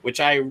shirt,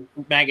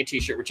 MAGA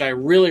t-shirt, which I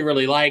really,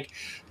 really like.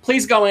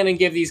 Please go in and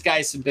give these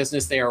guys some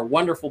business. They are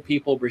wonderful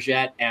people,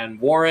 Brigitte and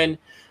Warren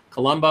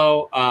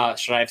Colombo.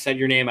 Should I have said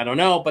your name? I don't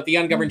know, but the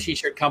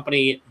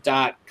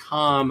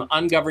ungovernedtshirtcompany.com,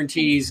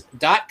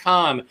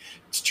 ungovernedtees.com.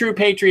 It's true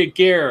patriot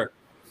gear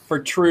for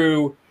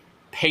true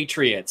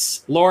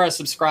patriots. Laura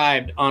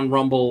subscribed on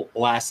Rumble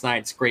last night.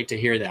 It's great to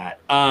hear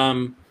that.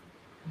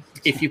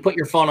 If you put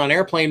your phone on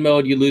airplane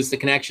mode, you lose the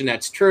connection.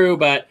 That's true,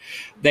 but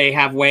they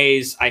have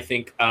ways, I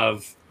think,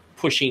 of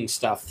pushing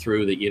stuff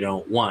through that you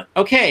don't want.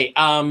 Okay,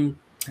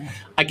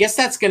 I guess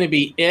that's going to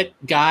be it,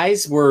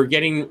 guys. We're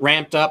getting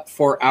ramped up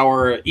for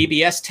our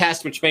EBS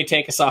test, which may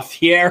take us off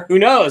the air. Who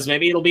knows?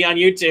 Maybe it'll be on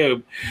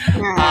YouTube.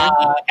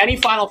 Any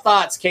final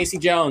thoughts, Casey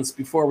Jones,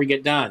 before we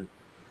get done?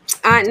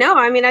 No,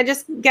 I mean, I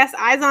just guess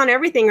eyes on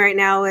everything right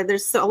now.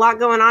 There's a lot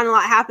going on, a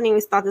lot happening.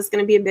 We thought this was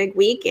going to be a big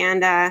week.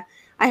 And I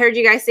heard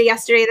you guys say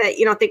yesterday that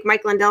you don't think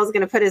Mike Lindell is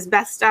going to put his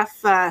best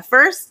stuff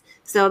first.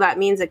 So that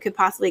means it could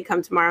possibly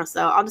come tomorrow.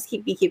 So I'll just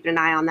be keeping an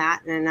eye on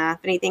that. And if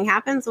anything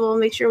happens, we'll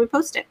make sure we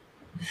post it.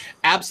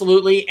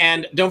 Absolutely.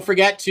 And don't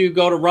forget to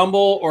go to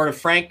Rumble or to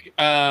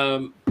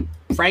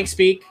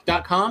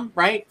frankspeak.com,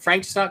 right?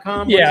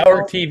 Franks.com? Yeah,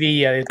 or TV.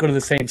 Yeah, go to the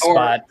same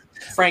spot.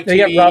 Frank They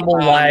TV, got Rumble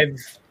Live,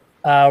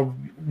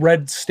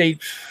 Red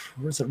State,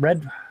 where's it?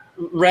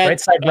 Right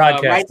Side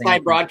Broadcasting. Right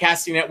Side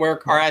Broadcasting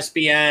Network,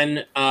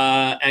 RSBN,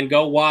 and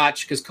go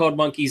watch because Code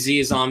Monkey Z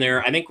is on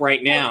there, I think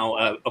right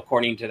now,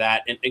 according to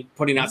that, and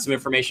putting out some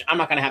information. I'm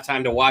not going to have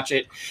time to watch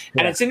it.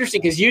 And it's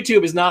interesting because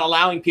YouTube is not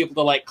allowing people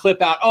to like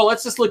clip out, oh,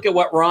 let's just look at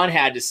what Ron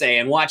had to say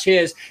and watch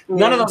his.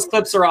 None of those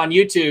clips are on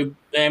YouTube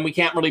and we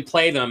can't really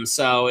play them.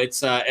 So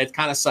it's it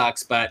kind of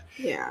sucks, but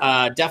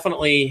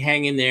definitely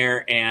hang in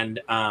there and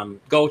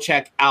go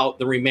check out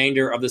the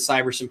remainder of the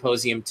Cyber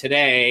Symposium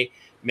today.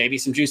 Maybe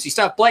some juicy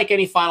stuff. Blake,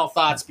 any final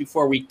thoughts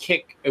before we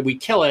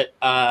kill it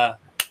on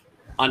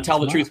Tell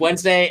the Truth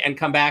Wednesday and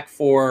come back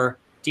for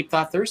Deep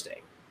Thought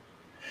Thursday?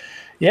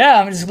 Yeah,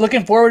 I'm just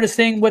looking forward to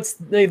seeing what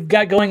they've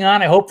got going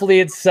on. Hopefully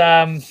it's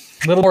a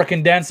little more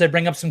condensed. They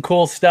bring up some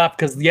cool stuff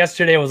because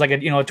yesterday was like a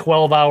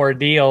 12-hour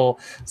deal.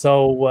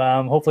 So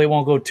hopefully it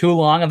won't go too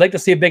long. I'd like to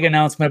see a big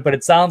announcement, but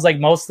it sounds like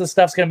most of the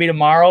stuff's going to be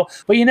tomorrow.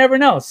 But you never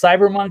know.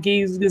 Cyber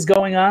Monkeys is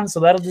going on,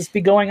 so that'll just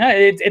be going on.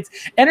 It's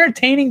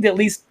entertaining to at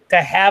least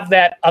to have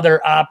that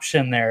other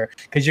option there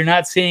because you're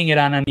not seeing it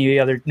on any of the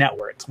other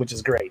networks, which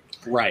is great.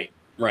 Right.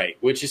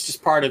 Which is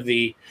just part of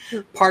the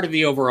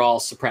overall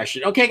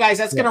suppression. Okay, guys,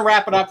 that's going to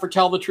wrap it up for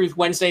Tell the Truth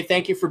Wednesday.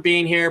 Thank you for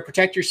being here.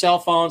 Protect your cell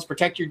phones,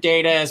 protect your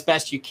data as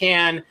best you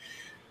can.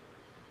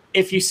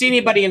 If you see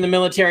anybody in the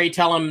military,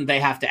 tell them they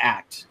have to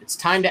act. It's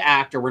time to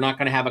act, or we're not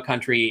going to have a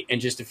country in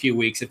just a few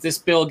weeks. If this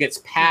bill gets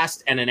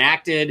passed and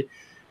enacted,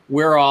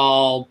 we're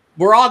all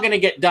going to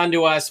get done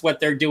to us what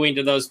they're doing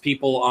to those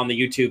people on the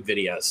YouTube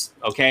videos.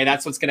 Okay,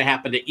 that's what's going to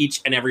happen to each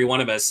and every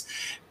one of us,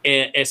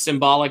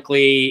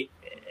 symbolically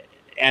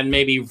and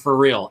maybe for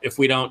real if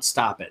we don't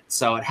stop it.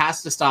 So it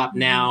has to stop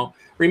now.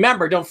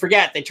 Remember, don't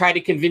forget, they tried to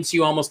convince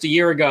you almost a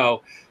year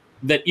ago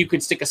that you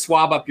could stick a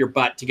swab up your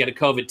butt to get a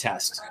COVID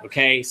test.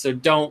 Okay, so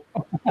don't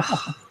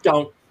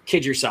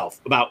kid yourself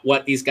about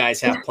what these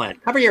guys have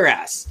planned. Cover your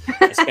ass.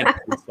 As Ken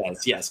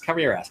says. Yes, cover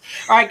your ass.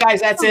 All right,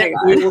 guys, that's it.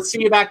 We will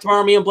see you back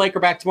tomorrow. Me and Blake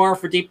are back tomorrow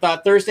for Deep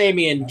Thought Thursday.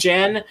 Me and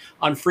Jen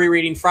on Free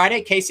Reading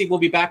Friday. Casey will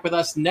be back with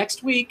us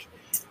next week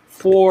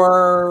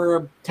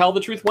for Tell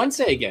the Truth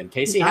Wednesday again.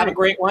 Casey, have a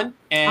great one.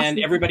 And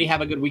everybody have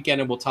a good weekend,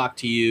 and we'll talk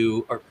to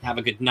you, or have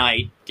a good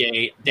night,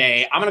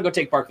 day. I'm going to go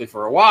take Barkley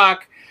for a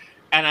walk,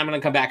 and I'm going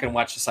to come back and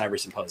watch the Cyber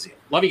Symposium.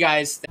 Love you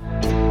guys.